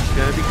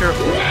 Gotta be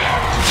careful.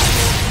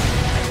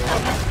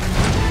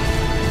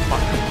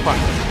 Fuck.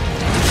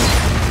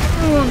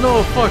 Oh no,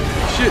 fuck.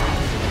 Shit.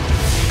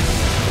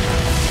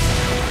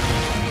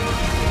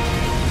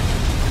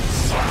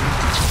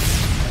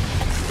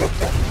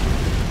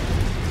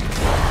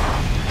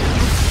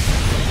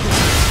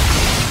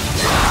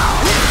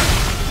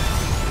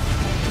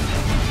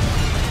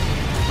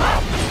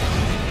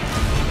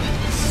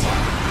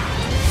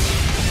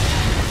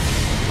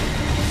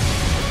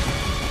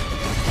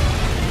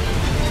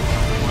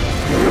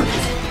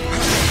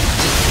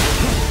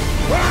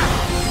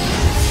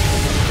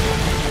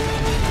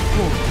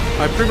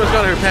 I pretty much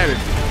got her pattern.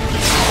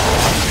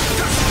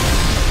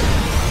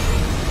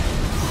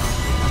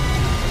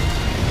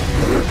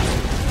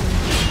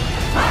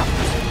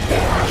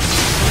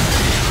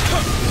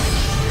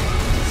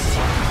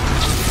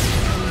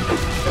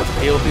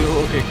 Heal.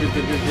 Okay, good.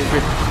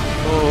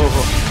 Oh.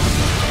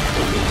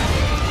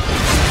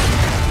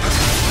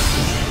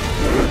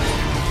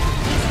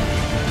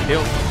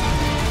 Heal.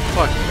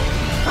 Fuck.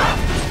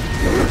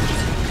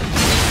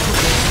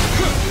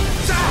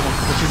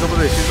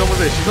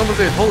 She's almost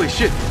dead. Holy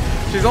shit.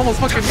 She's almost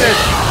fucking dead.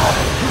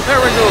 There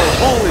we go.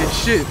 Holy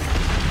shit.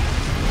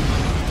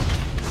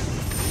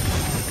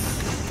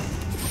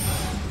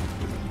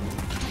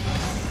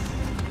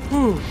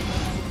 Whew.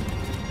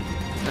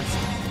 That's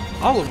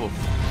all of them.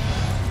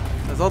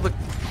 That's all the...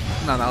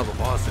 Not all the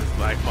bosses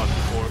that I fought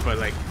before, but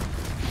like...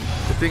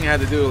 The thing I had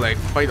to do, like,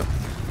 fight them.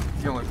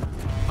 You know, like...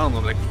 I don't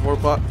know, like 4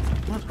 bots.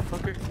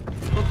 Motherfucker.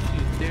 Don't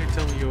you dare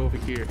tell me you're over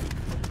here.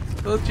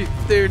 Don't you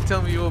dare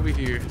tell me you're over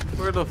here.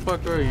 Where the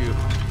fuck are you?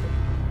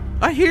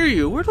 I hear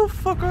you. Where the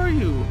fuck are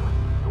you?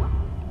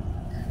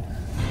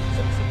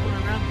 Somewhere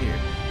around here.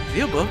 Is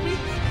he above me?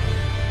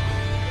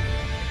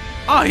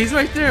 Oh, he's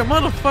right there,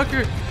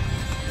 motherfucker.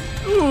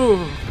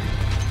 Ooh.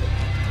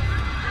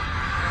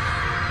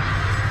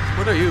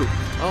 What are you?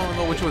 I don't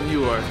know which one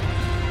you are.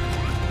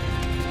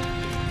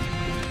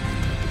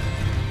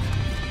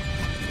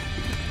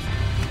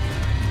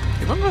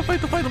 Am I gonna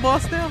fight the final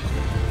boss now?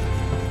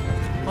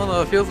 Oh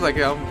no, it feels like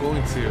I'm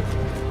going to.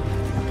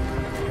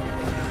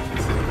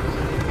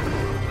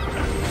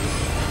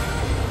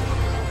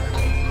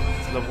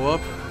 Let's level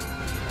up.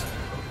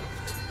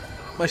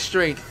 My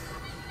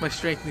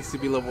strength needs to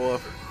be level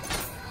up.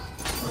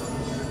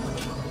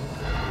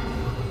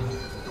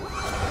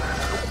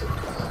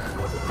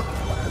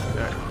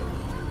 Okay.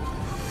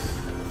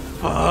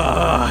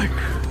 Fuck!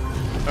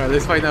 Alright,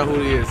 let's find out who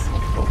he is.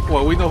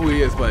 Well, we know who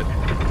he is, but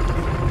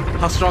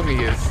how strong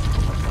he is.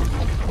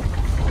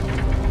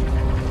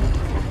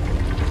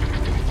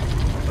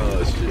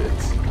 Oh shit.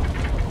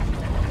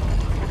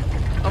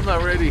 I'm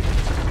not ready.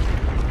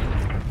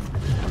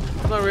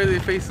 I'm not ready to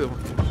face him.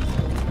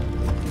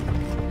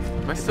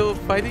 Am I still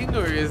fighting,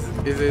 or is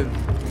it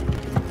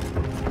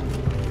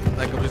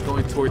like I'm just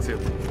going towards him?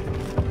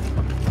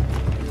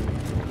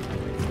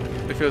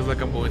 It feels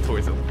like I'm going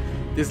towards him.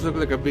 This looks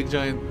like a big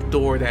giant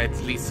door that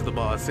leads to the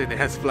boss, and it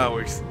has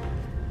flowers.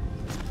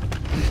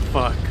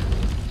 Fuck.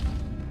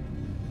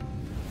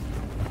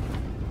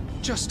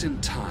 Just in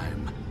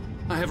time.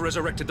 I have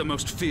resurrected the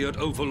most feared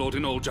overlord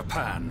in all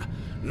Japan,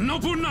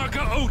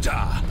 Nobunaga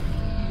Oda!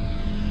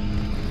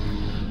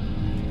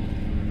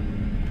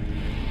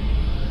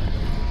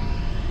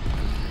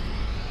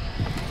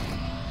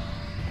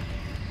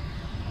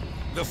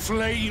 The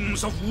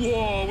flames of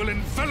war will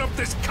envelop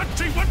this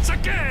country once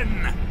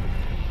again!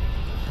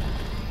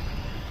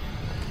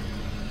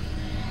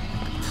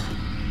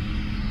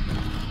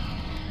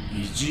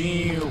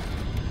 人よ、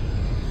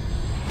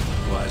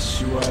わ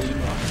しは今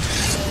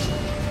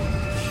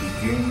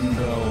機嫌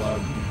が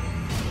悪い。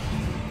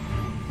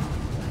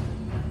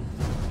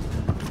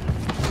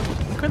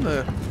 What kind of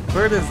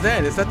bird is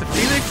that? Is that the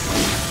phoenix?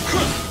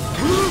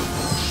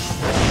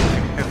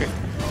 Okay.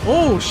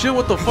 Oh shit!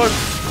 What the fuck?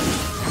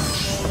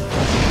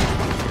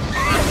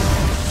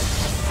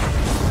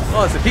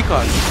 Oh, it's a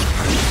peacock.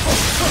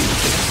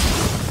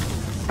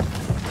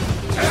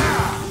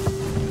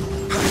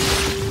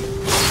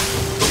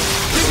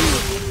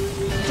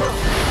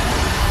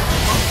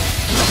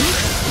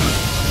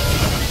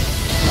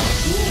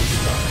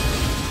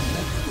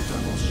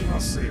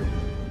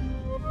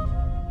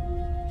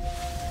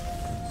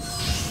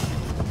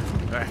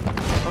 Alright.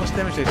 How much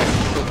damage did I do?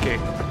 Okay.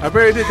 I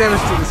barely did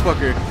damage to this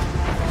fucker.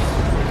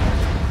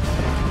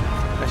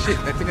 I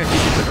think I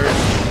should get to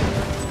Earth.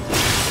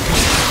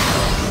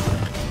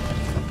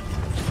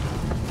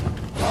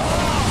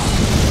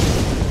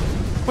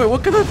 Wait,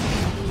 what kind of...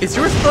 Is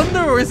yours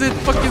thunder or is it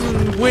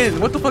fucking wind?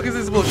 What the fuck is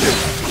this bullshit?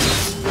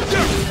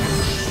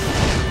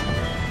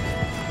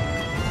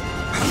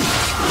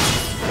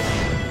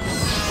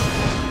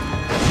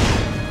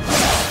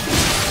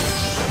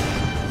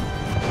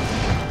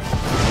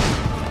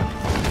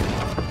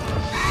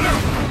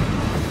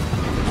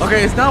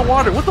 Okay, it's not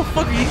water. What the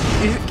fuck?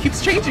 It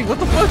keeps changing. What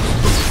the fuck?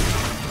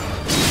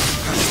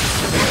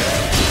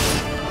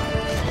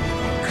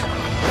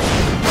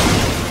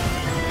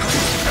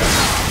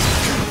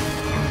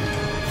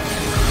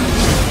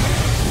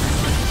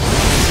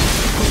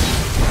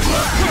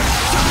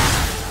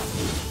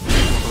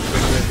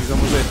 He's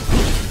almost dead.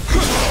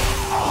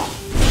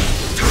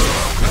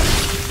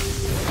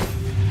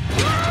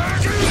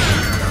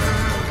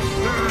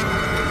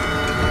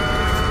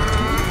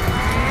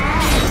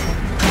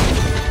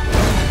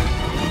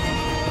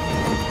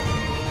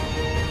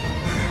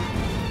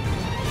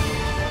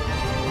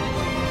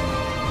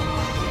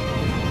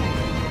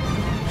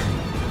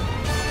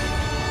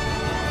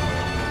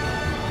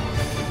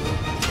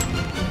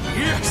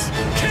 Yes!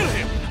 Kill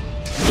him!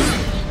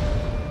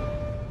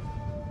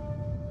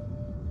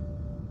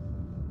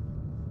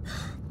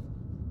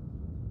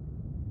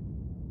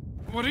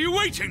 What are you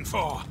waiting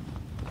for?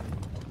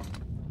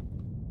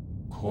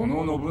 こ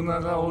の信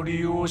長を利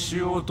用し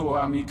ようと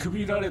は見く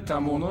びられた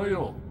もの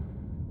よ。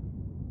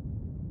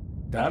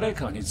誰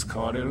かに使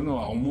われるの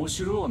は面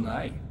白う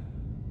ない。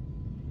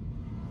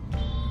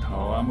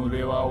戯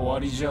れは終わ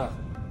りじゃ。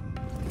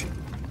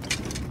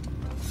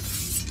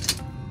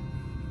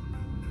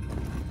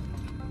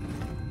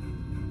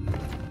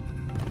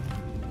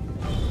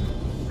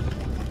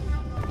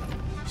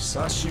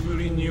久しぶ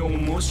りに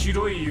面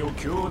白い余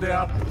興で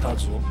あった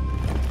ぞ。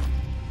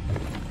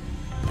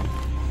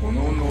こ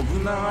の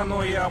信長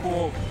の野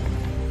望、道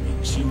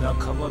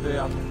半ばで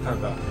あった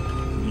が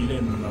未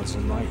練なぞ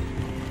ない。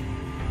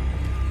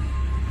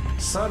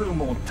猿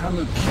も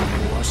狸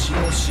もわし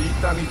の敷い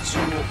た道を歩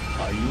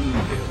ん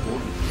でお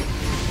る。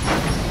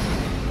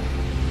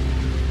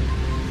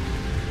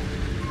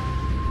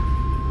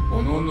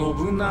この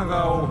信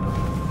長を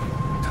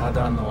た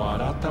だの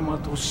改ま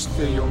とし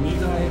てよみ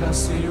がえら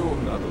せよう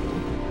などと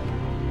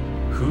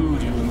風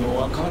流の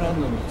わから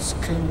ぬ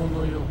漬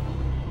物よ。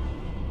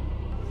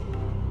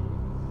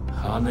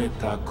跳ね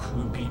た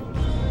首、流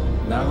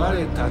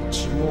れた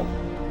血も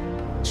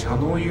茶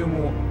の湯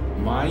も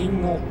舞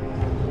も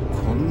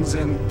混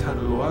然た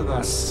る我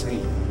が生。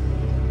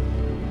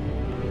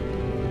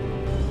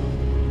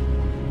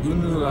ウ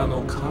ヌア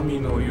の神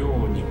の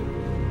ように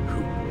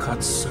復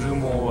活する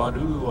も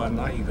悪うは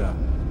ないが、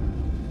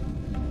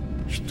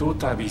ひと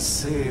たび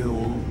生を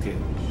受け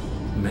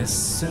滅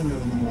せぬ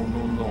も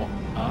のの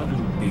ある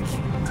べき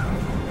か。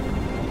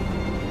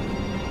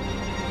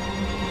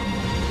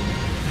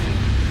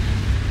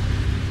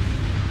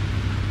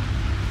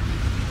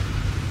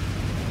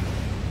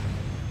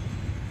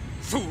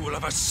Fool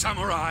of a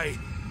samurai!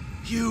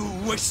 You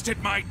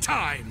wasted my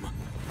time!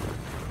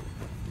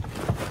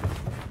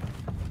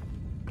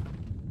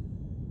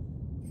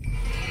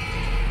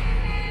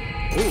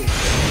 Ooh,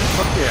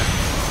 fuck yeah.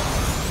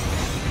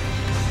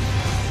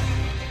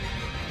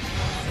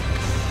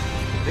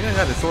 I think I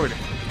got the sword.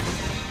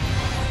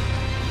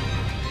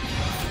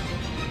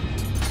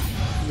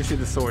 Let me see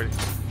the sword.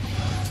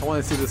 I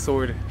want to see the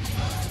sword.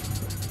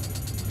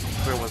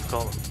 What was it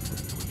called?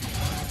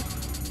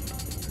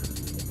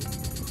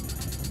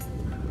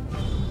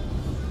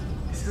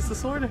 Is this the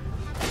sword? I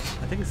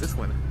think it's this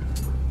one.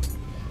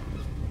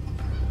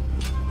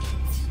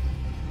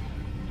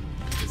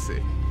 Let's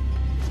see.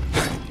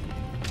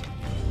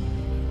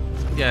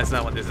 Yeah, it's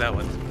that one. There's that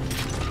one.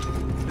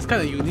 It's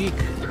kind of unique.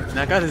 And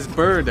I got his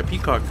bird, the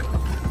peacock.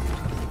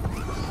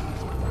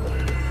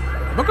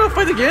 Am I gonna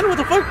fight again? What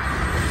the fuck?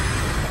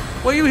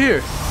 Why are you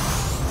here?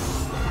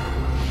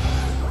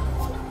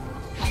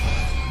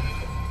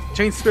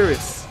 Chain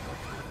spirits.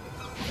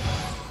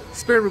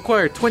 Spirit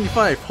required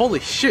 25. Holy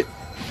shit.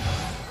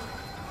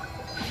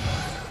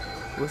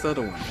 What's the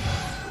other one?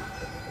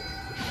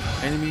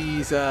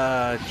 Enemies,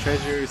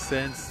 treasure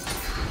sense.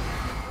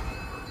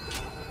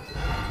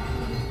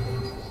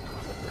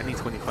 I need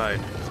 25.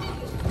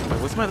 Wait,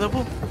 what's my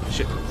level?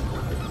 Shit.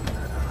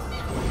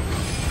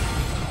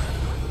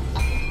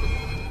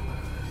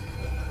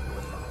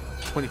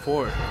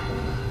 $24.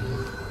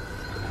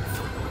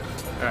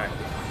 Alright.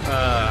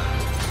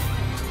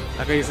 I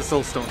gotta use the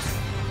soul stones.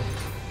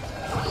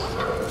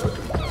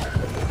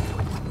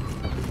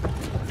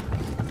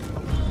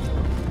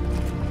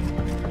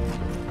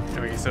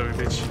 There we go, son of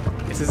a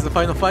bitch. Is this the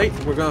final fight?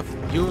 We're gonna,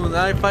 you and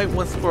I fight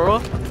once for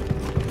all?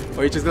 Or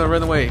are you just gonna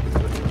run away?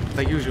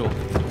 Like usual.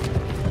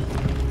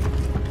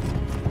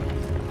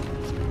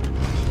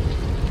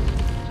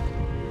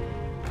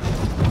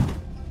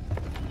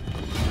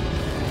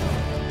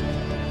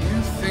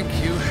 You think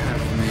you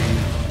have me?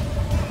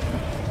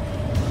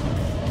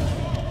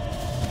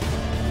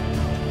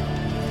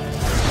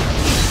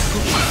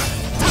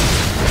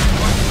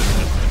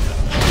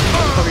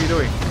 What the fuck are you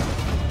doing?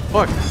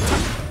 Fuck!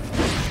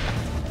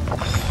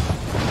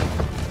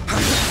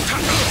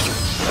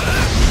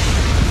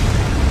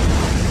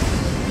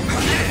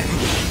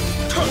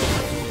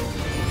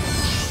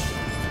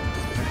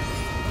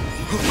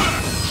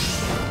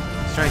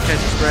 Let's try and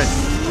catch his breath.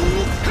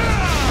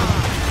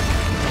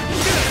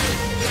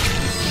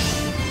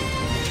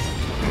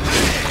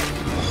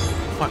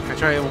 Fuck, I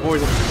try to avoid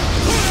him.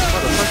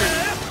 Motherfucker.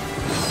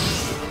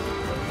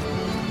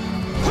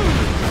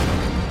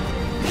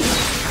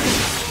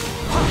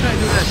 I'm trying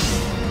to do that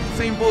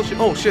same bullshit.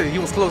 Oh shit, he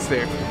was close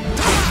there.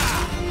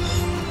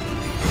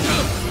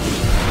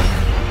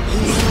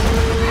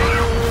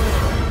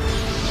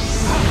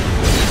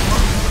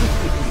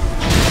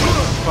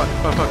 Fuck,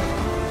 fuck, fuck.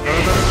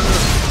 No.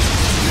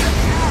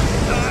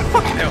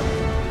 Fucking hell.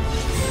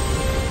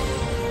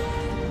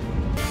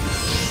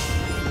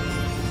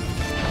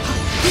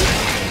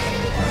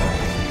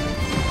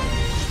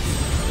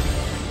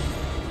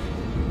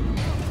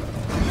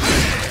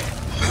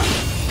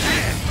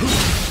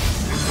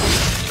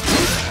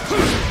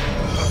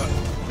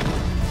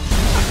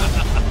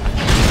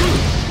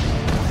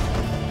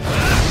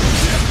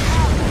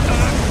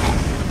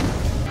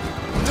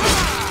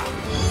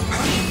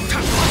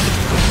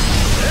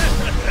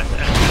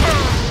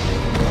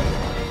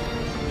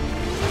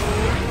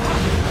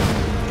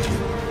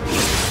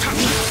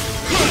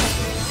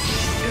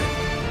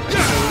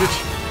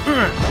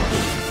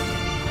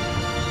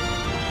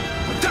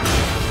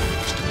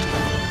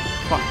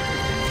 Fuck.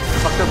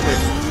 Fucked up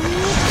there.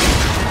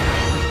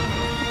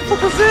 What the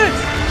fuck was that?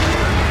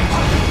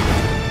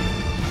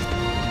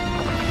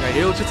 I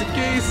heal just in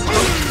case.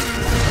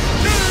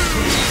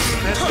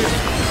 That's it.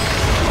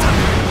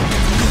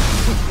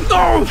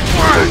 No!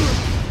 Fuck!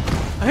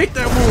 I hate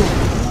that move.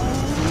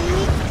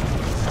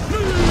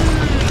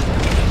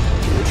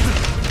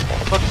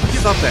 Fuck,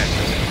 stop that.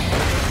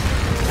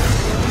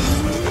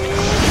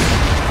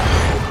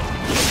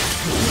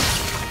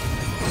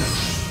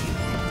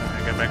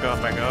 Back off,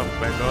 back off,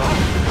 back off.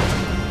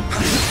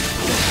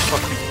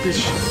 Fucking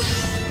bitch.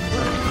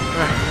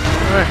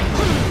 Alright.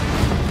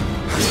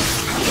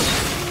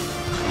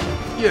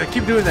 Yeah,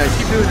 keep doing that,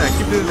 keep doing that,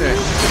 keep doing that.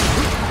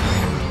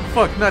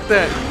 Fuck, not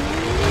that.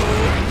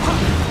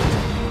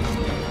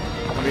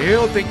 Let me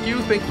heal, thank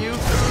you, thank you.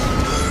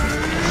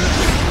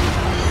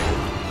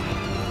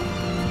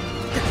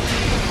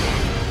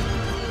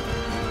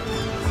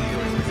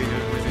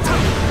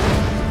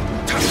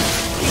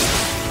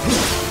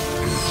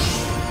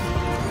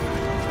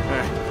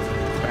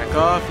 Back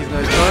off, he's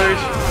gonna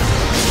charge.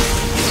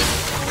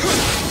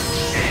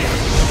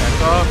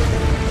 Back off.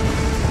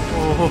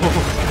 Oh.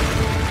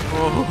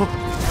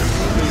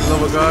 Please,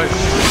 love of God.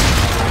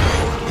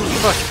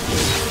 Fuck.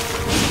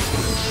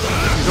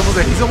 He's almost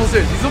there, he's almost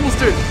there, he's almost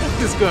there. Fuck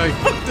this guy,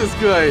 fuck this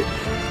guy.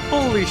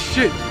 Holy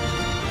shit.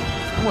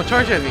 Come on,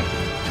 charge at me.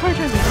 Charge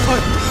at me,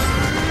 fuck.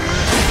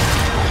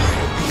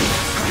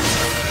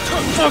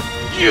 Fuck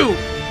you.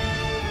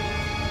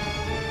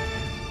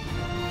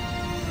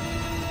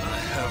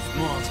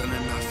 More than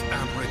enough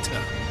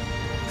Amrita,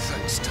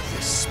 thanks to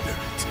this spirit.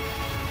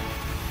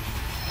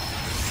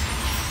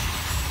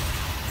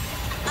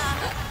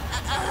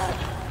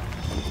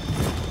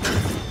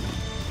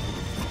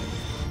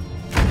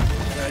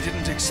 I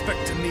didn't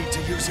expect to need to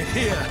use it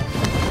here.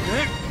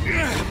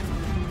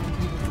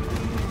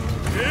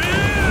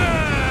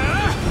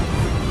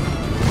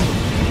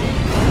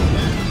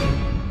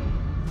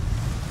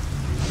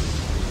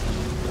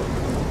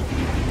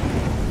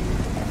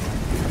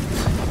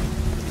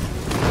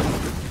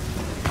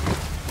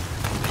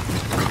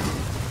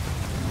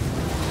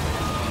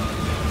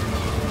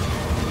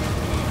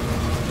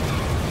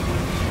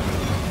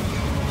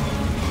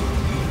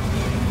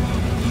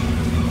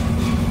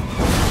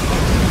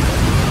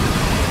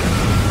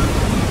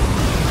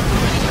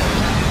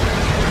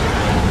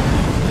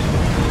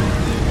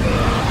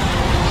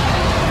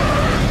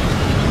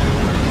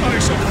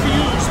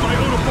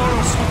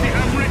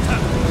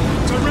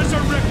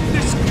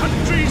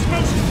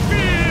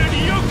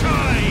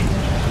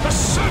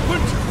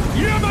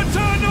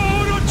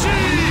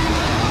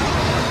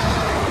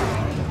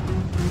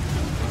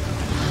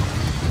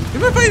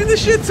 Am I fighting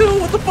this shit too?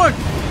 What the fuck?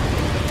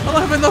 I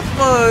don't have enough,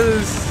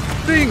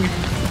 thing.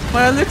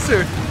 My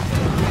elixir.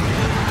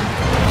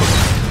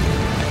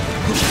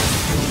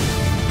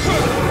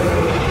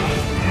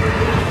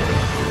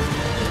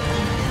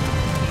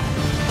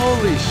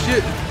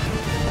 shit.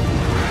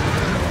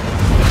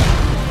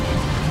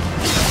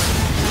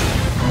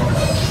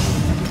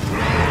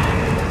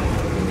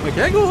 Wait,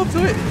 can I go up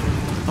to it?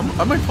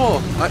 I might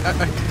fall.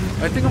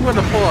 I think I'm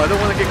gonna fall. I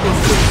don't want to get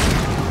close to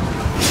it.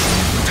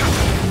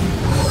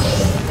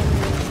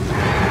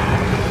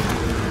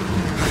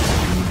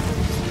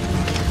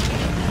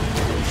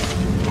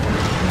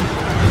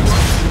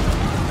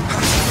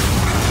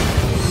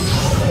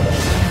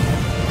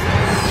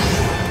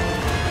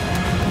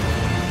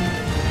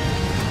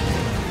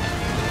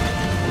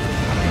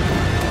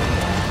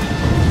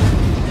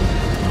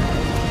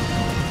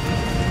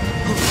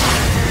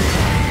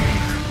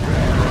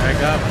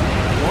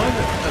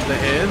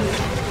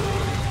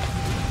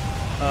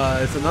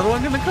 Is another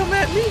one gonna come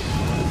at me?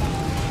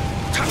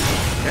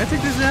 Can I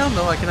take this down?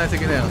 No, I cannot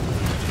take it down.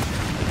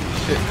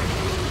 Shit.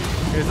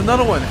 Here's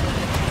another one.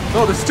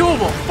 No, there's two of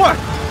them. Fuck!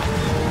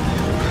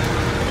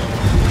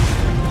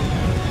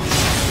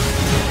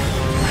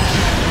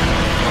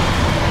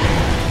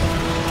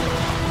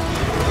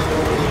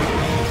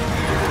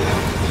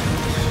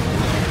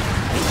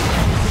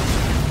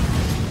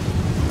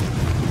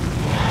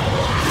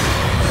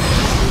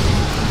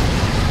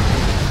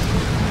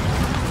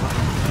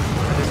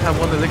 Have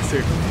one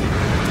elixir.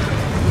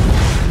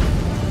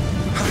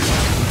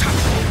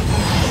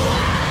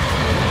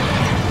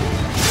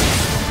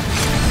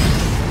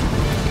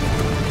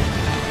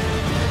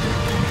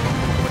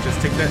 I'll just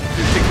take that.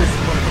 Just take this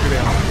motherfucker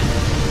down.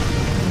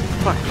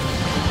 Fuck.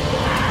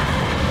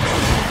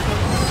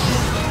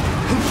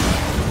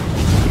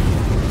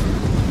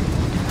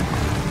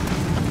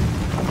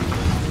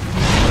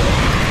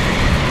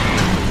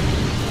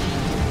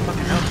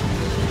 Fucking hell.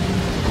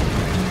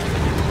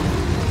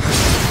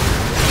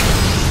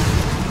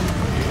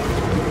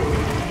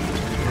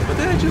 What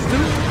did I just do?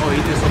 Oh,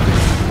 he did something.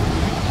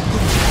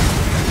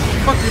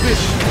 Fuck you,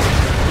 bitch.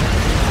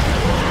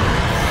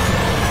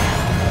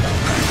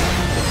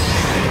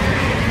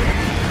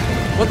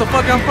 What the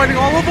fuck? I'm fighting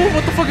all of them?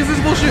 What the fuck is this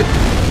bullshit?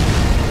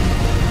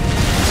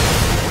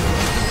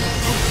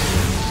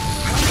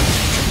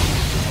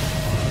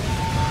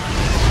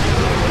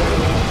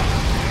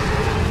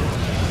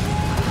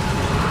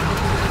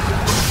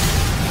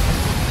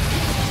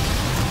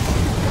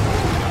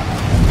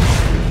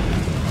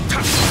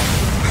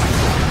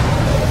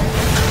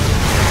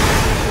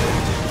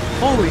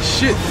 Holy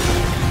shit!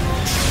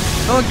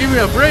 Don't give me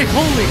a break!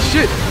 Holy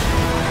shit!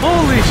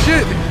 Holy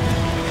shit!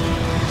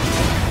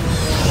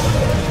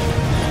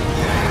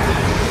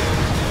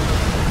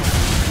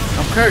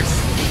 I'm cursed!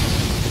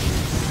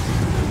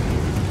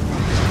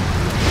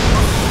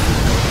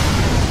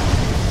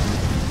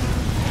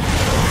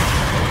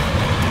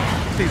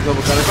 Please,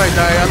 level God, if I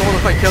die, I don't want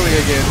to fight Kelly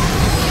again.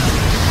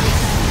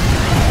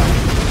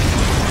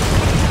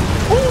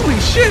 Holy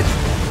shit!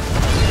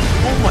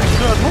 Oh my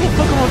god, how the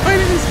fuck am I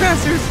fighting these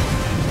bastards?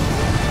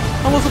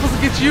 How am I supposed to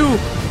get you?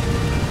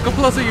 Come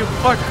closer, you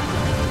fuck.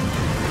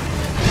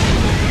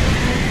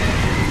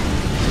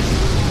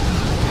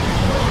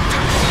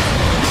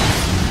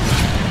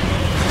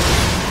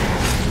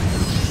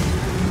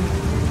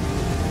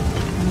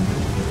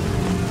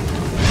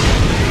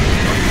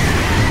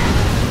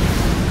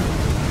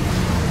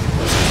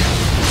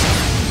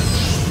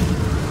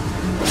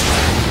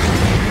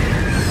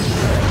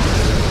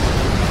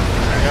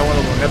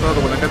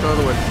 I got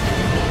another one.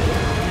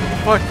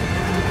 Fuck.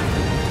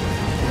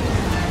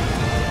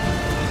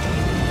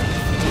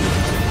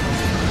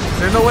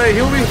 There's no way,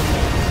 heal me.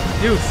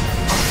 Use.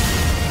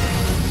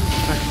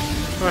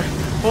 Alright.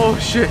 Oh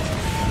shit.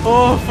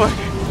 Oh fuck.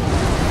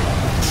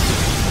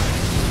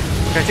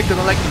 Okay, I take the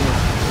lightning one.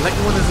 The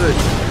lightning one is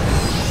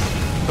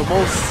the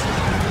most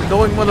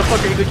annoying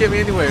motherfucker. You could get me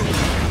anywhere.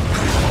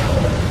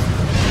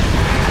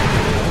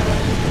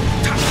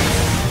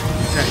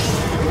 Okay.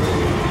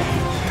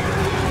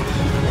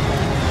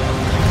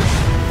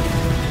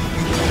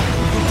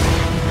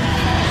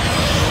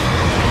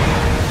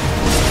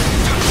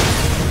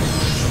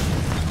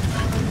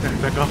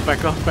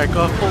 Back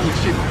off. Holy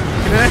shit.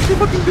 Can I actually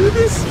fucking do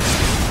this?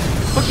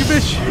 Fuck you,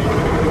 bitch.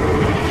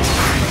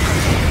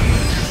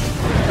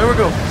 There we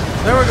go.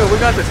 We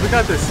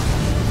got this.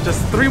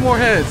 Just 3 more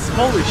heads.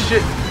 Holy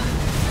shit.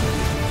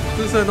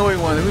 Who's the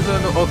annoying one?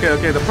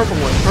 Okay, the purple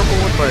one.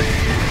 But I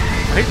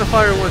hate the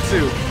fire one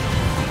too.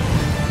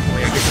 Oh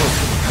yeah, get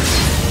close.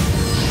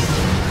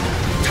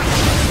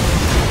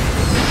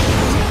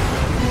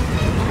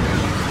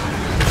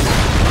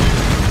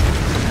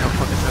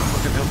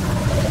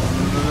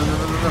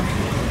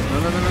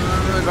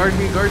 Guard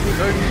me.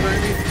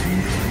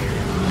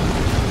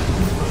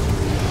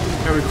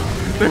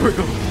 There we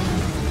go.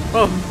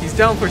 Oh, he's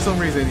down for some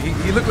reason.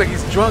 He looked like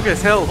he's drunk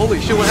as hell. Holy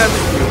shit, what happened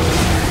to you?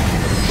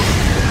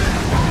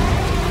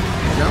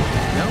 No,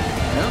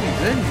 he's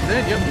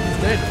dead. Yep, he's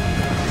dead.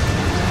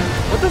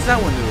 What does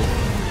that one do?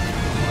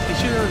 He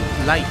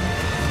shoots light.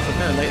 Some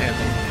kind of light at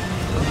me.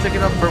 I'm taking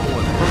out purple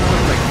one. Purple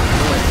one's like,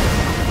 no way.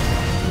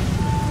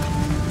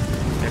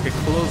 Yeah, get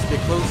close.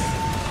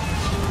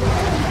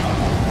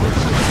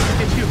 Look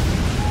at you.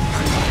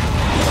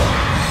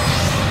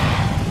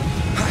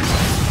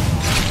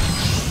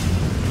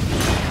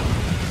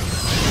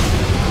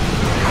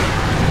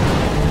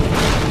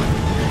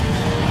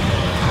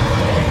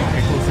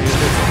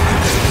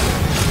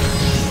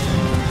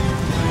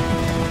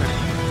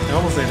 They're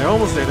almost there, they're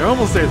almost there, they're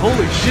almost there.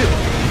 Holy shit.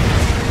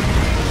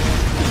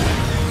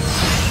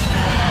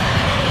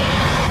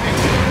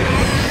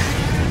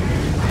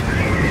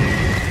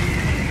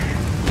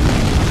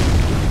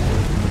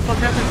 What the fuck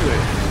happened to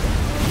it?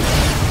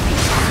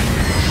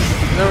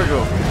 There we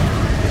go.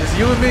 It's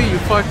you and me, you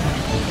fuck.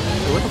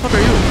 Wait, what the fuck are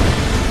you?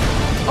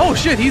 Oh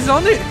shit, he's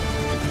on it!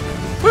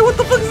 Wait, what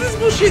the fuck is this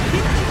bullshit?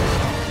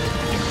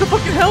 What the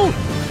fucking hell?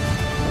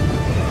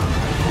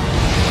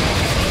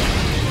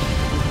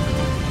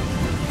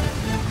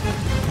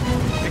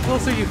 Get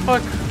closer, you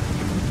fuck.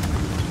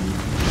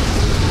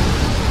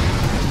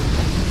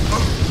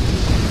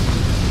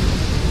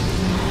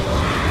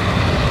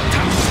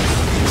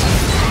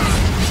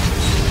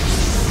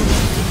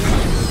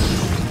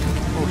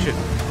 Oh shit.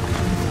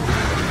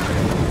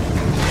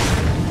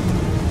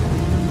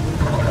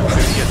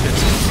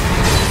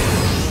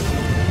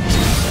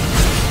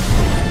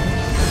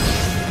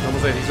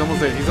 He's almost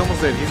there, he's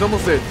almost there, he's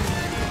almost there.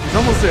 He's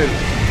almost there.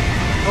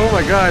 Oh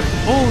my god.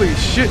 Holy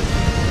shit.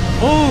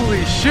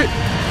 Holy shit.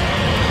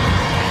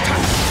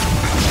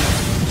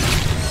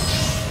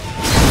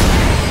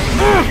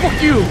 Ah,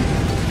 fuck you.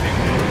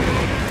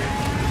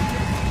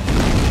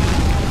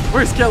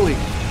 Where's Kelly?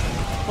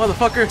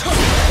 Motherfucker.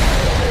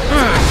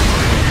 Ah.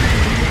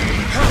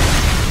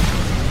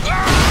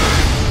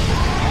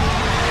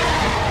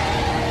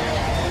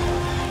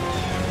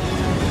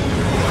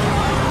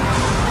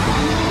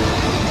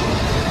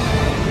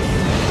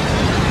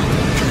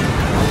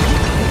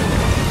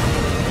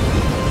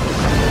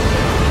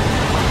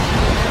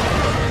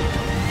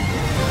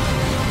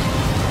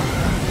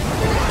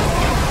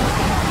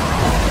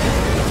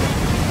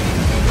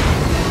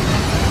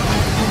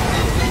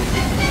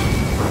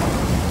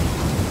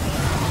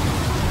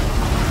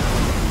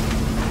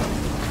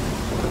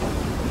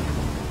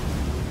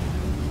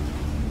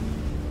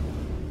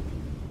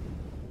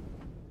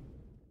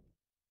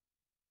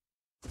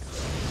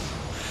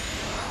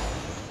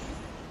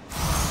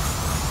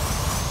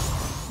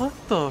 What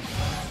the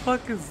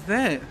fuck is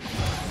that?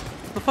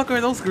 What the fuck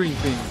are those green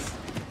things?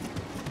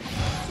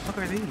 What the fuck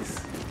are these?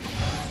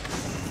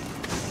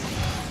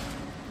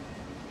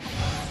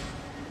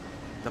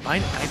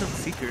 Divine Item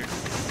Seeker.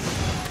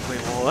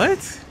 Wait, what?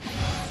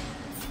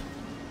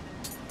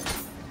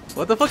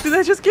 What the fuck did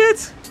I just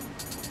get?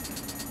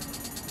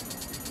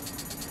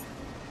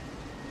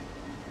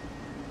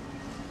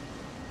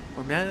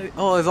 Or man,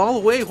 oh, it's all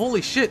the way.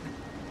 Holy shit.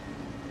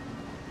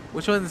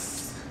 Which one's?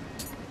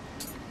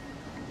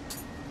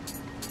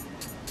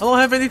 I don't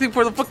have anything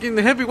for the fucking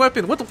heavy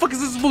weapon. What the fuck is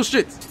this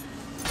bullshit?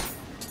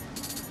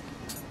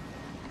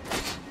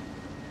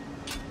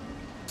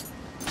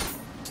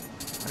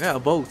 I got a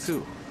bow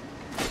too.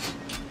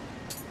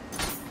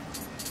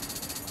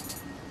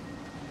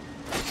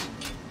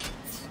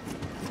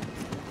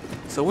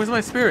 So where's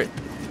my spirit?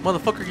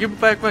 Motherfucker,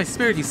 give back my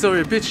spirit, you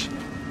silly bitch.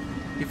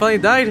 You finally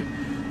died?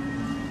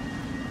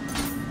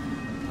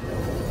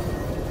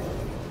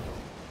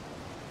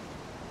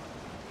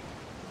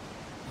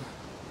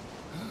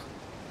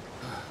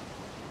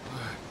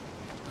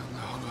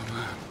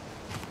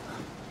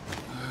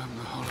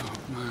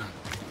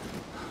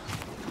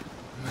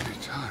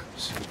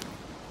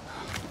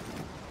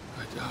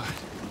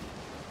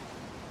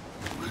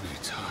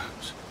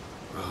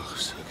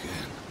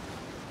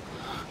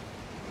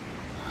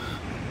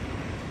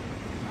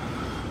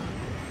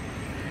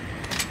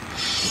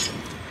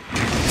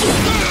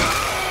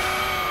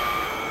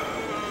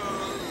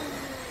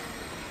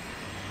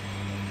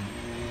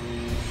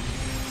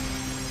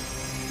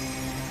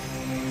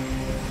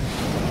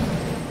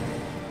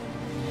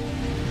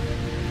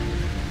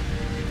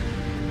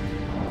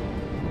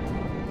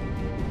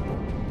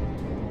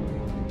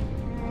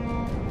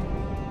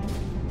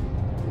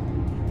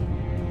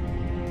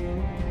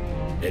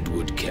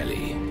 Edward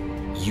Kelly,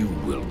 you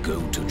will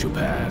go to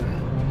Japan.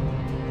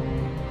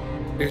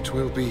 It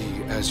will be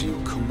as you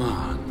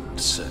command,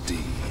 Sir D.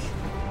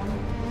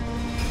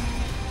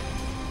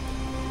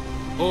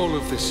 All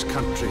of this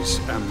country's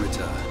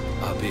Amrita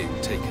are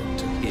being taken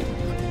to him.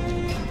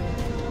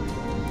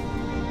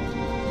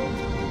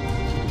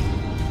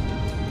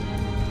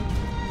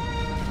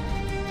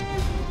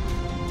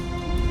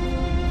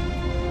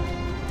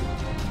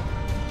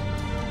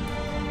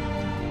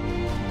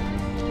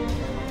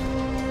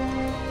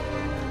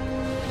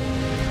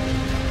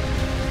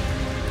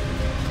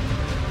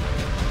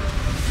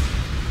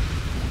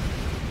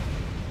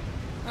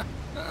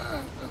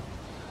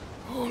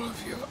 All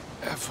of your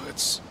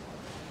efforts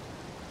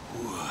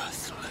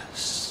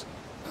worthless.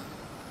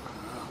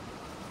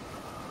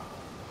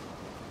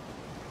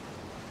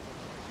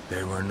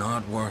 They were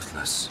not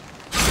worthless.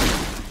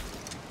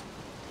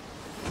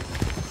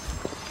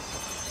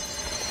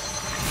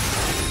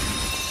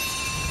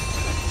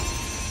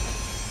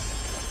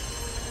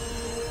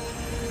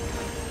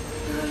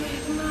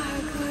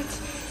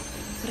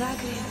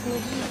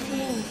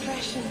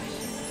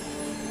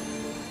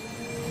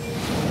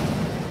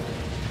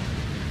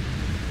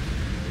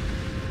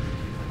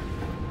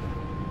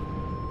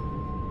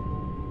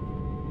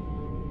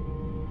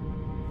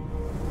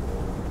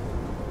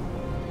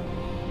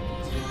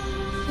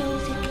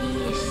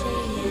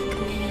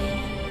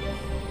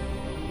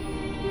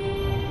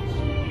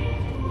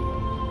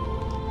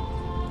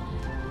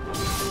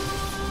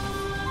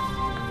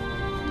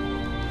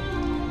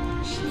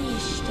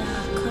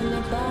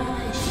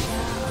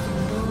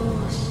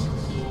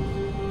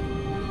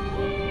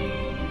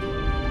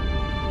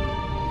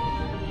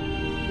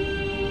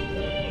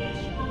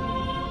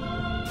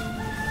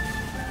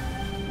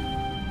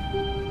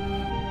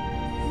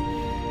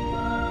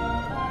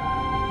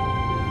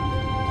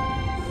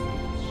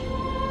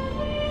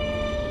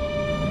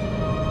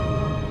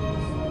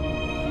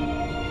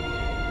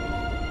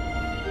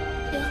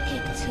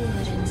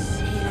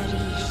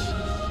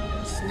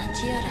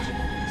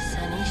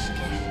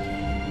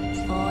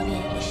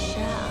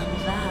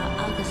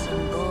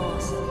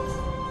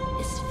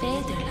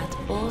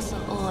 Bosa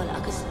all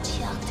agus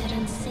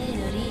tiachtaran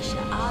sailor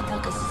isha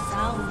atagus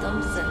sound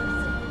umsa.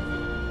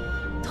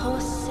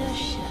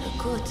 Tossisha a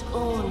good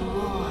own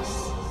moss.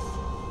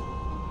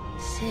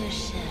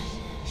 Sirsha,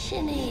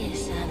 shinny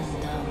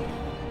sandum.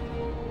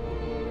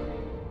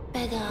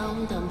 Bega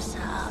undum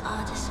sa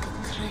adiska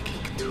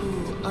krekik tu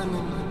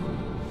unum.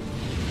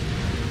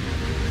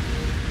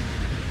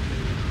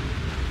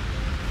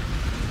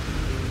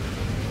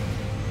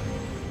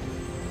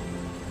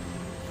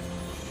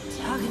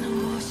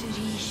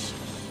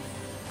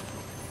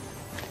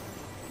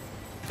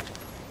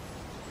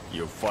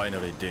 You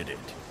finally did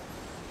it.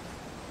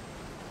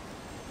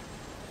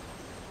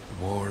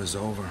 The war is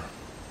over.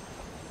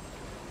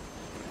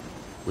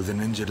 With the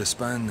ninja to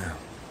span now.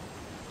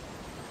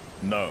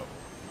 No.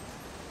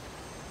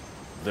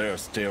 There are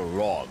still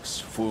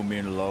rocks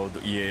Fumin Lord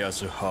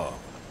Ieyasu have.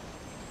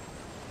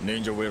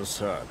 Ninja will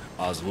serve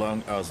as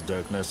long as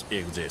darkness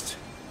exists.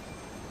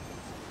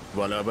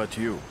 What about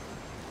you?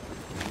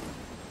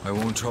 I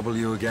won't trouble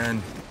you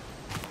again.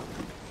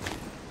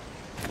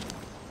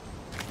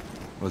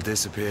 Will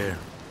disappear.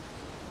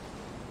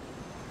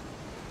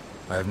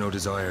 I have no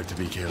desire to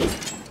be killed.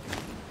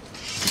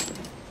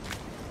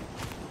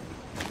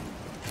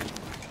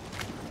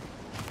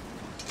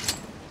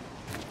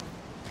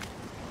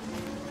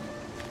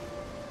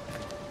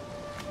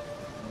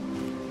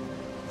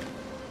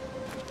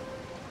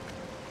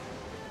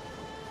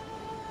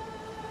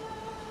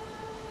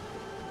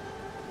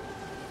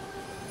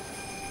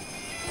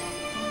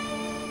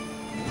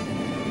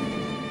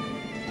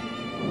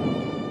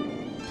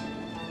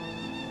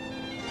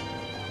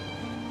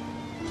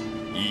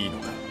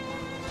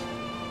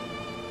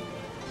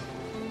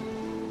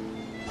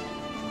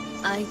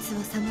あいつ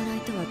は侍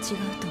とは違う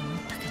と思っ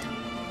たけ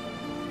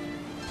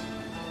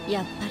ど、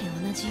やっぱり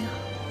同じよ。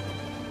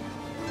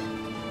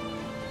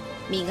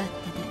身勝手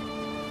で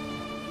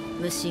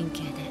無神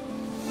経で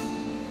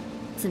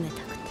冷た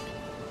くて。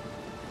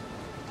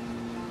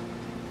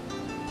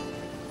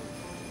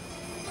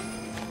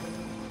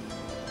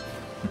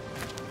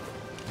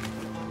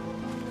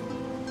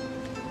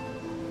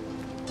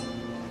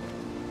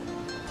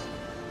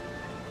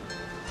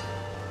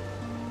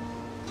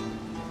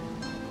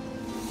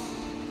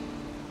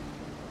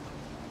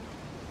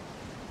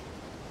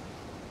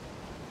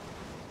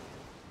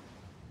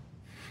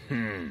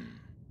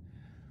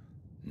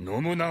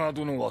信長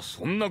殿は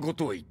そんなこ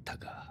とを言った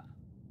か。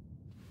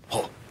は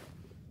っ。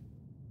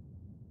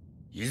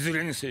いず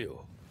れにせ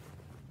よ、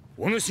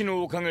お主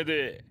のおかげ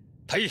で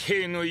太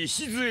平の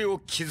礎を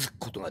築く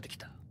ことができ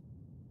た。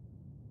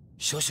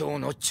諸将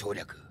の調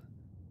略、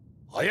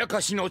あや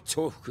かしの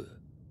重複、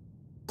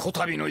こ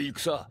たびの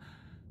戦、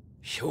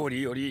表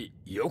裏より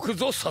よく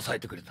ぞ支え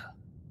てくれた。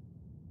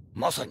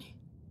まさに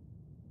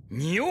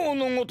仁王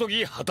のごと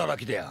き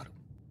働きである。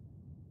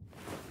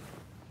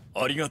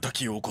ありがた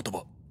きお言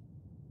葉。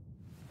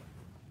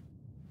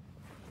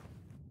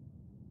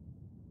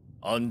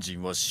安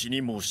心は死に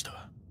申し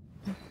た。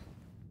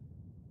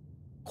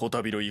こ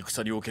たびの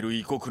戦における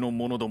異国の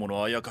者ども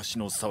のあやかし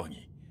の騒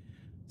ぎ、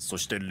そ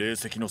して霊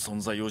石の存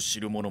在を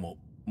知る者も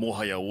も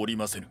はやおり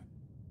ませぬ。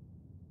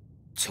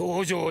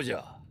頂上じ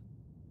ゃ。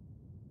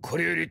こ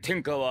れより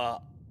天下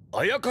は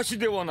あやかし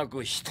ではな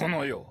く人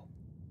のよ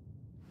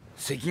う。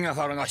関ヶ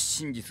原が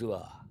真実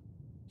は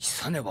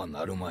さねば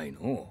なるまい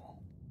の。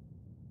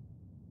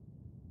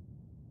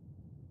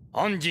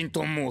安心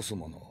と申す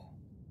者、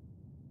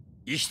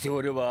生きて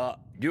おれば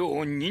両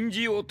を任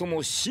じようと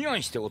も志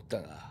願しておっ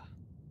たが、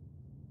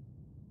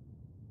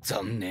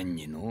残念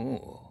に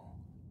の。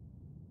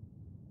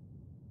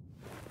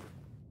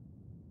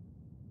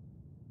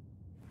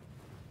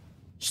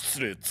失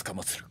礼つか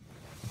まつる。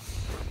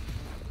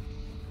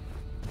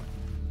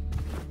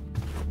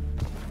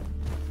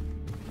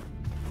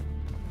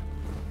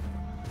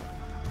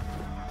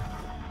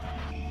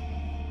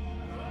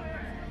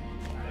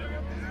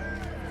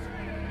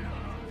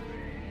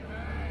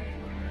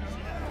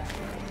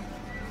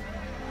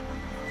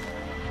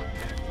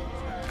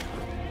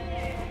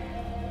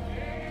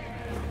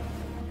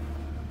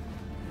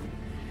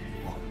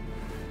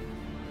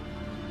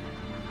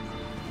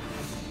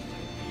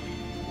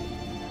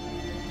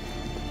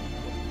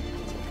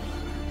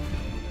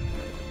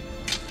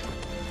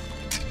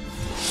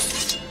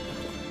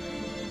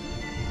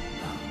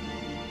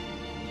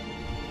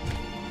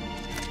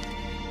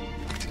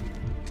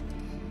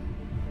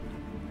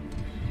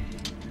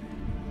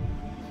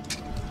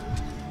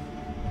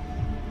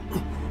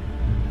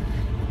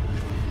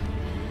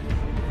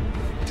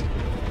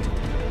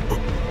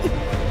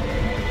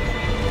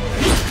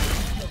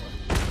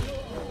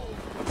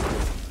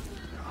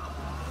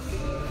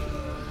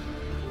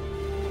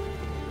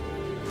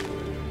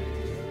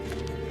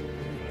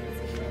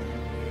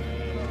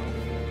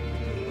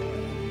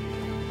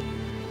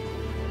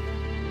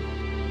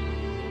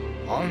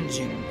安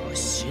心が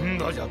死ん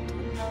だじゃと。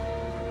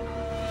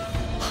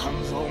半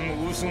蔵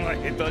も嘘が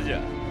下手じ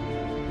ゃ。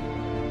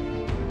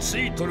つ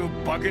いとる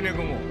化け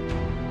猫も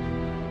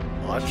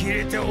呆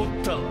れておっ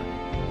たわ。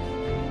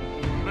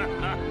ハ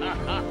ハハ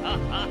ハ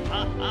ハ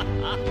ハ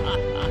ハ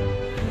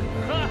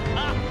ハ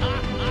ハ。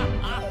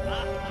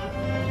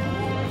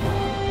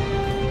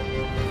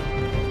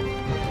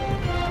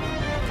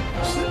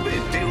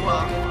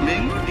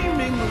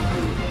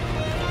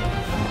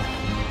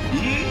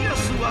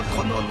は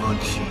この後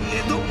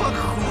江戸幕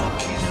府を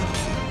築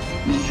き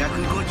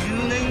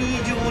250年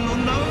以上の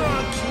長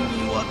き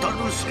にわたる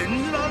戦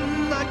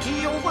乱な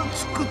き世を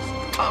作っ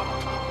たの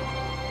だ。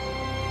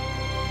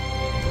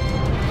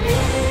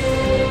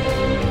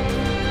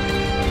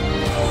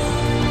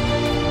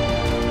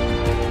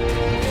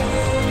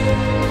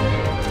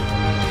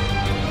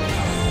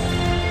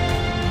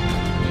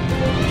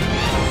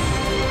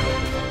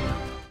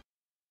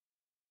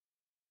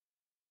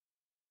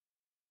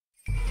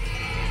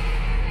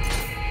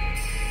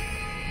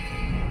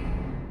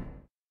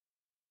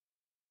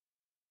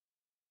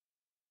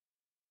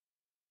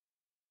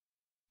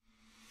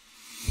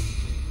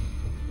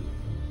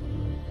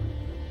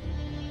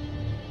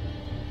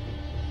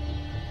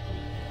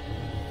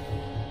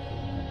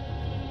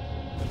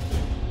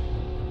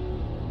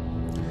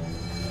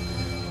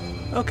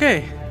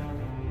Okay.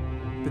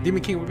 The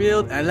Demon King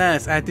revealed. At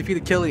last, I have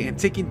defeated Kelly and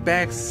taken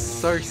back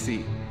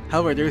Cersei.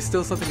 However, there is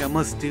still something I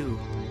must do.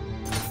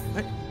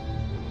 What?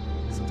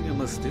 Something I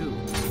must do.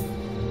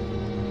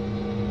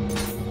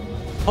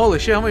 Holy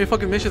shit, how many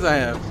fucking missions I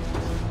have?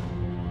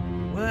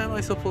 What am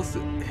I supposed to...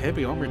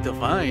 Heavy armor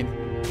divine?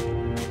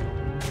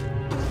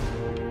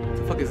 What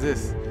the fuck is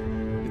this?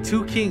 The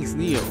Two Kings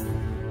Nioh.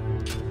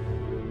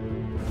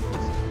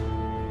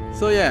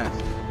 So yeah.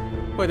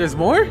 Wait, there's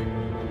more?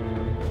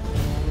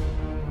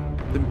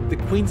 The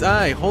Queen's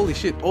Eye, holy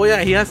shit. Oh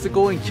yeah, he has to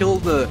go and kill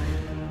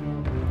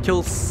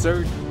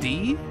Sir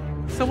D?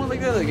 Someone like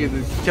that, like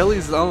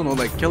Kelly's, I don't know,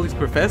 like Kelly's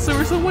professor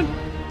or someone?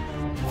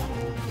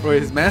 Or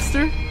his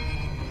master?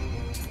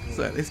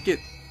 So let's get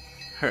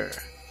her.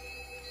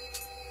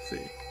 Let's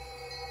see.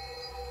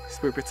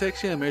 Spirit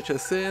protection, Ameritra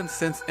Ascend,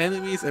 sense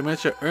enemies,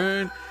 Ameritra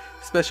Earn,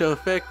 special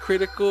effect,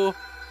 critical.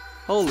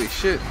 Holy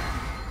shit.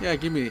 Yeah,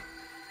 give me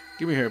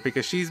her,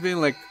 because she's been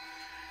like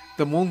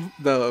the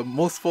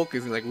most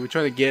focused. Like we're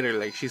trying to get her,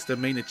 like she's the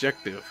main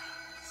objective.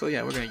 So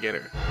yeah, we're gonna get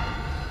her.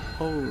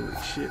 Holy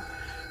shit.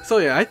 So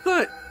yeah, I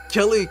thought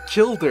Kelly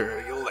killed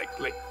her, you know,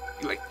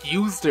 like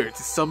used her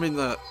to summon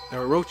the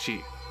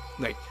Orochi.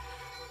 Like,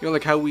 you know,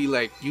 like how we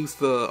like use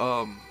the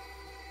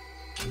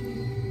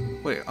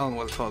wait, I don't know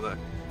what it's called.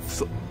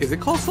 So, is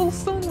it called Soul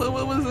Stone?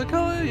 What is it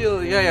called? You know,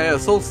 yeah,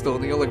 Soul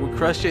Stone. You know, like we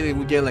crush it and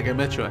we get like a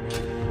Metra.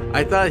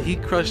 I thought he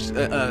crushed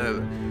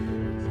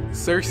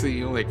Cersei,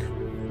 you know, like,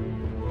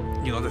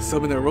 you know, to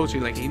summon the Orochi.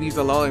 Like he needs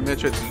a lot of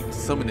Metra to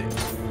summon it.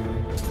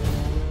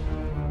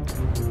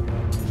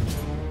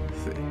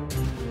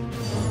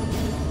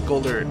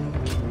 Golden.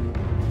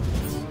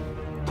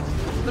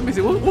 Let me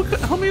see. What?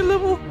 How many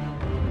level?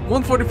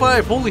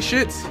 145. Holy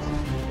shit!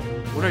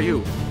 What are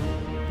you?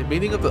 The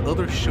meaning of the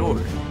other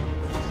shore.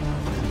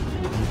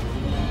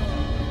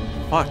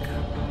 Fuck.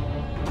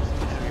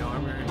 Heavy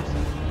armor.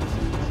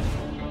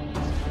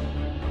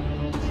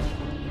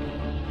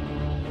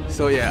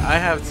 So yeah, I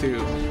have to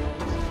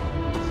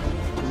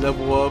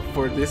level up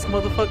for this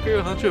motherfucker.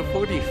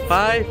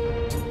 145.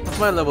 What's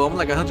my level? I'm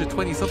like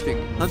 120 something.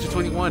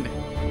 121.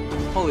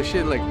 Holy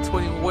shit, like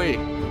 20 away.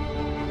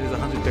 There's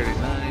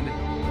 139.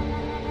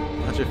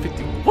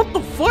 150. What the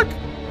fuck?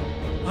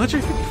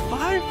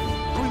 155?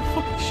 Are you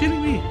fucking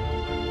shitting me?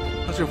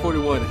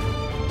 141.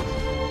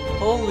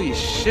 Holy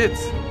shit.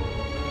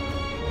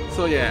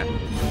 So yeah.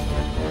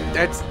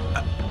 That's...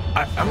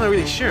 I'm not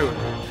really sure.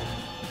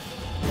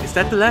 Is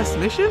that the last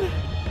mission?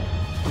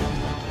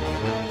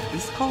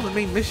 This is called the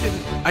main mission.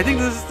 I think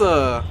this is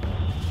the...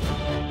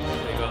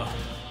 There you go.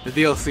 The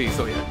DLC,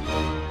 so yeah.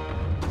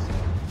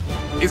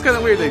 It's kind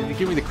of weird that you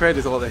give me the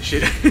credits, all that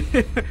shit.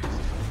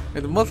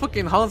 And the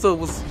motherfucking Hanzo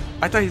was...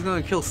 I thought he was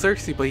gonna kill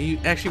Cersei, but he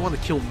actually wanted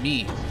to kill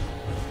me.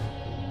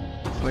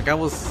 Like I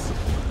was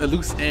a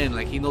loose end,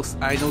 like he knows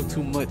I know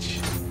too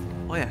much.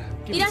 Oh yeah.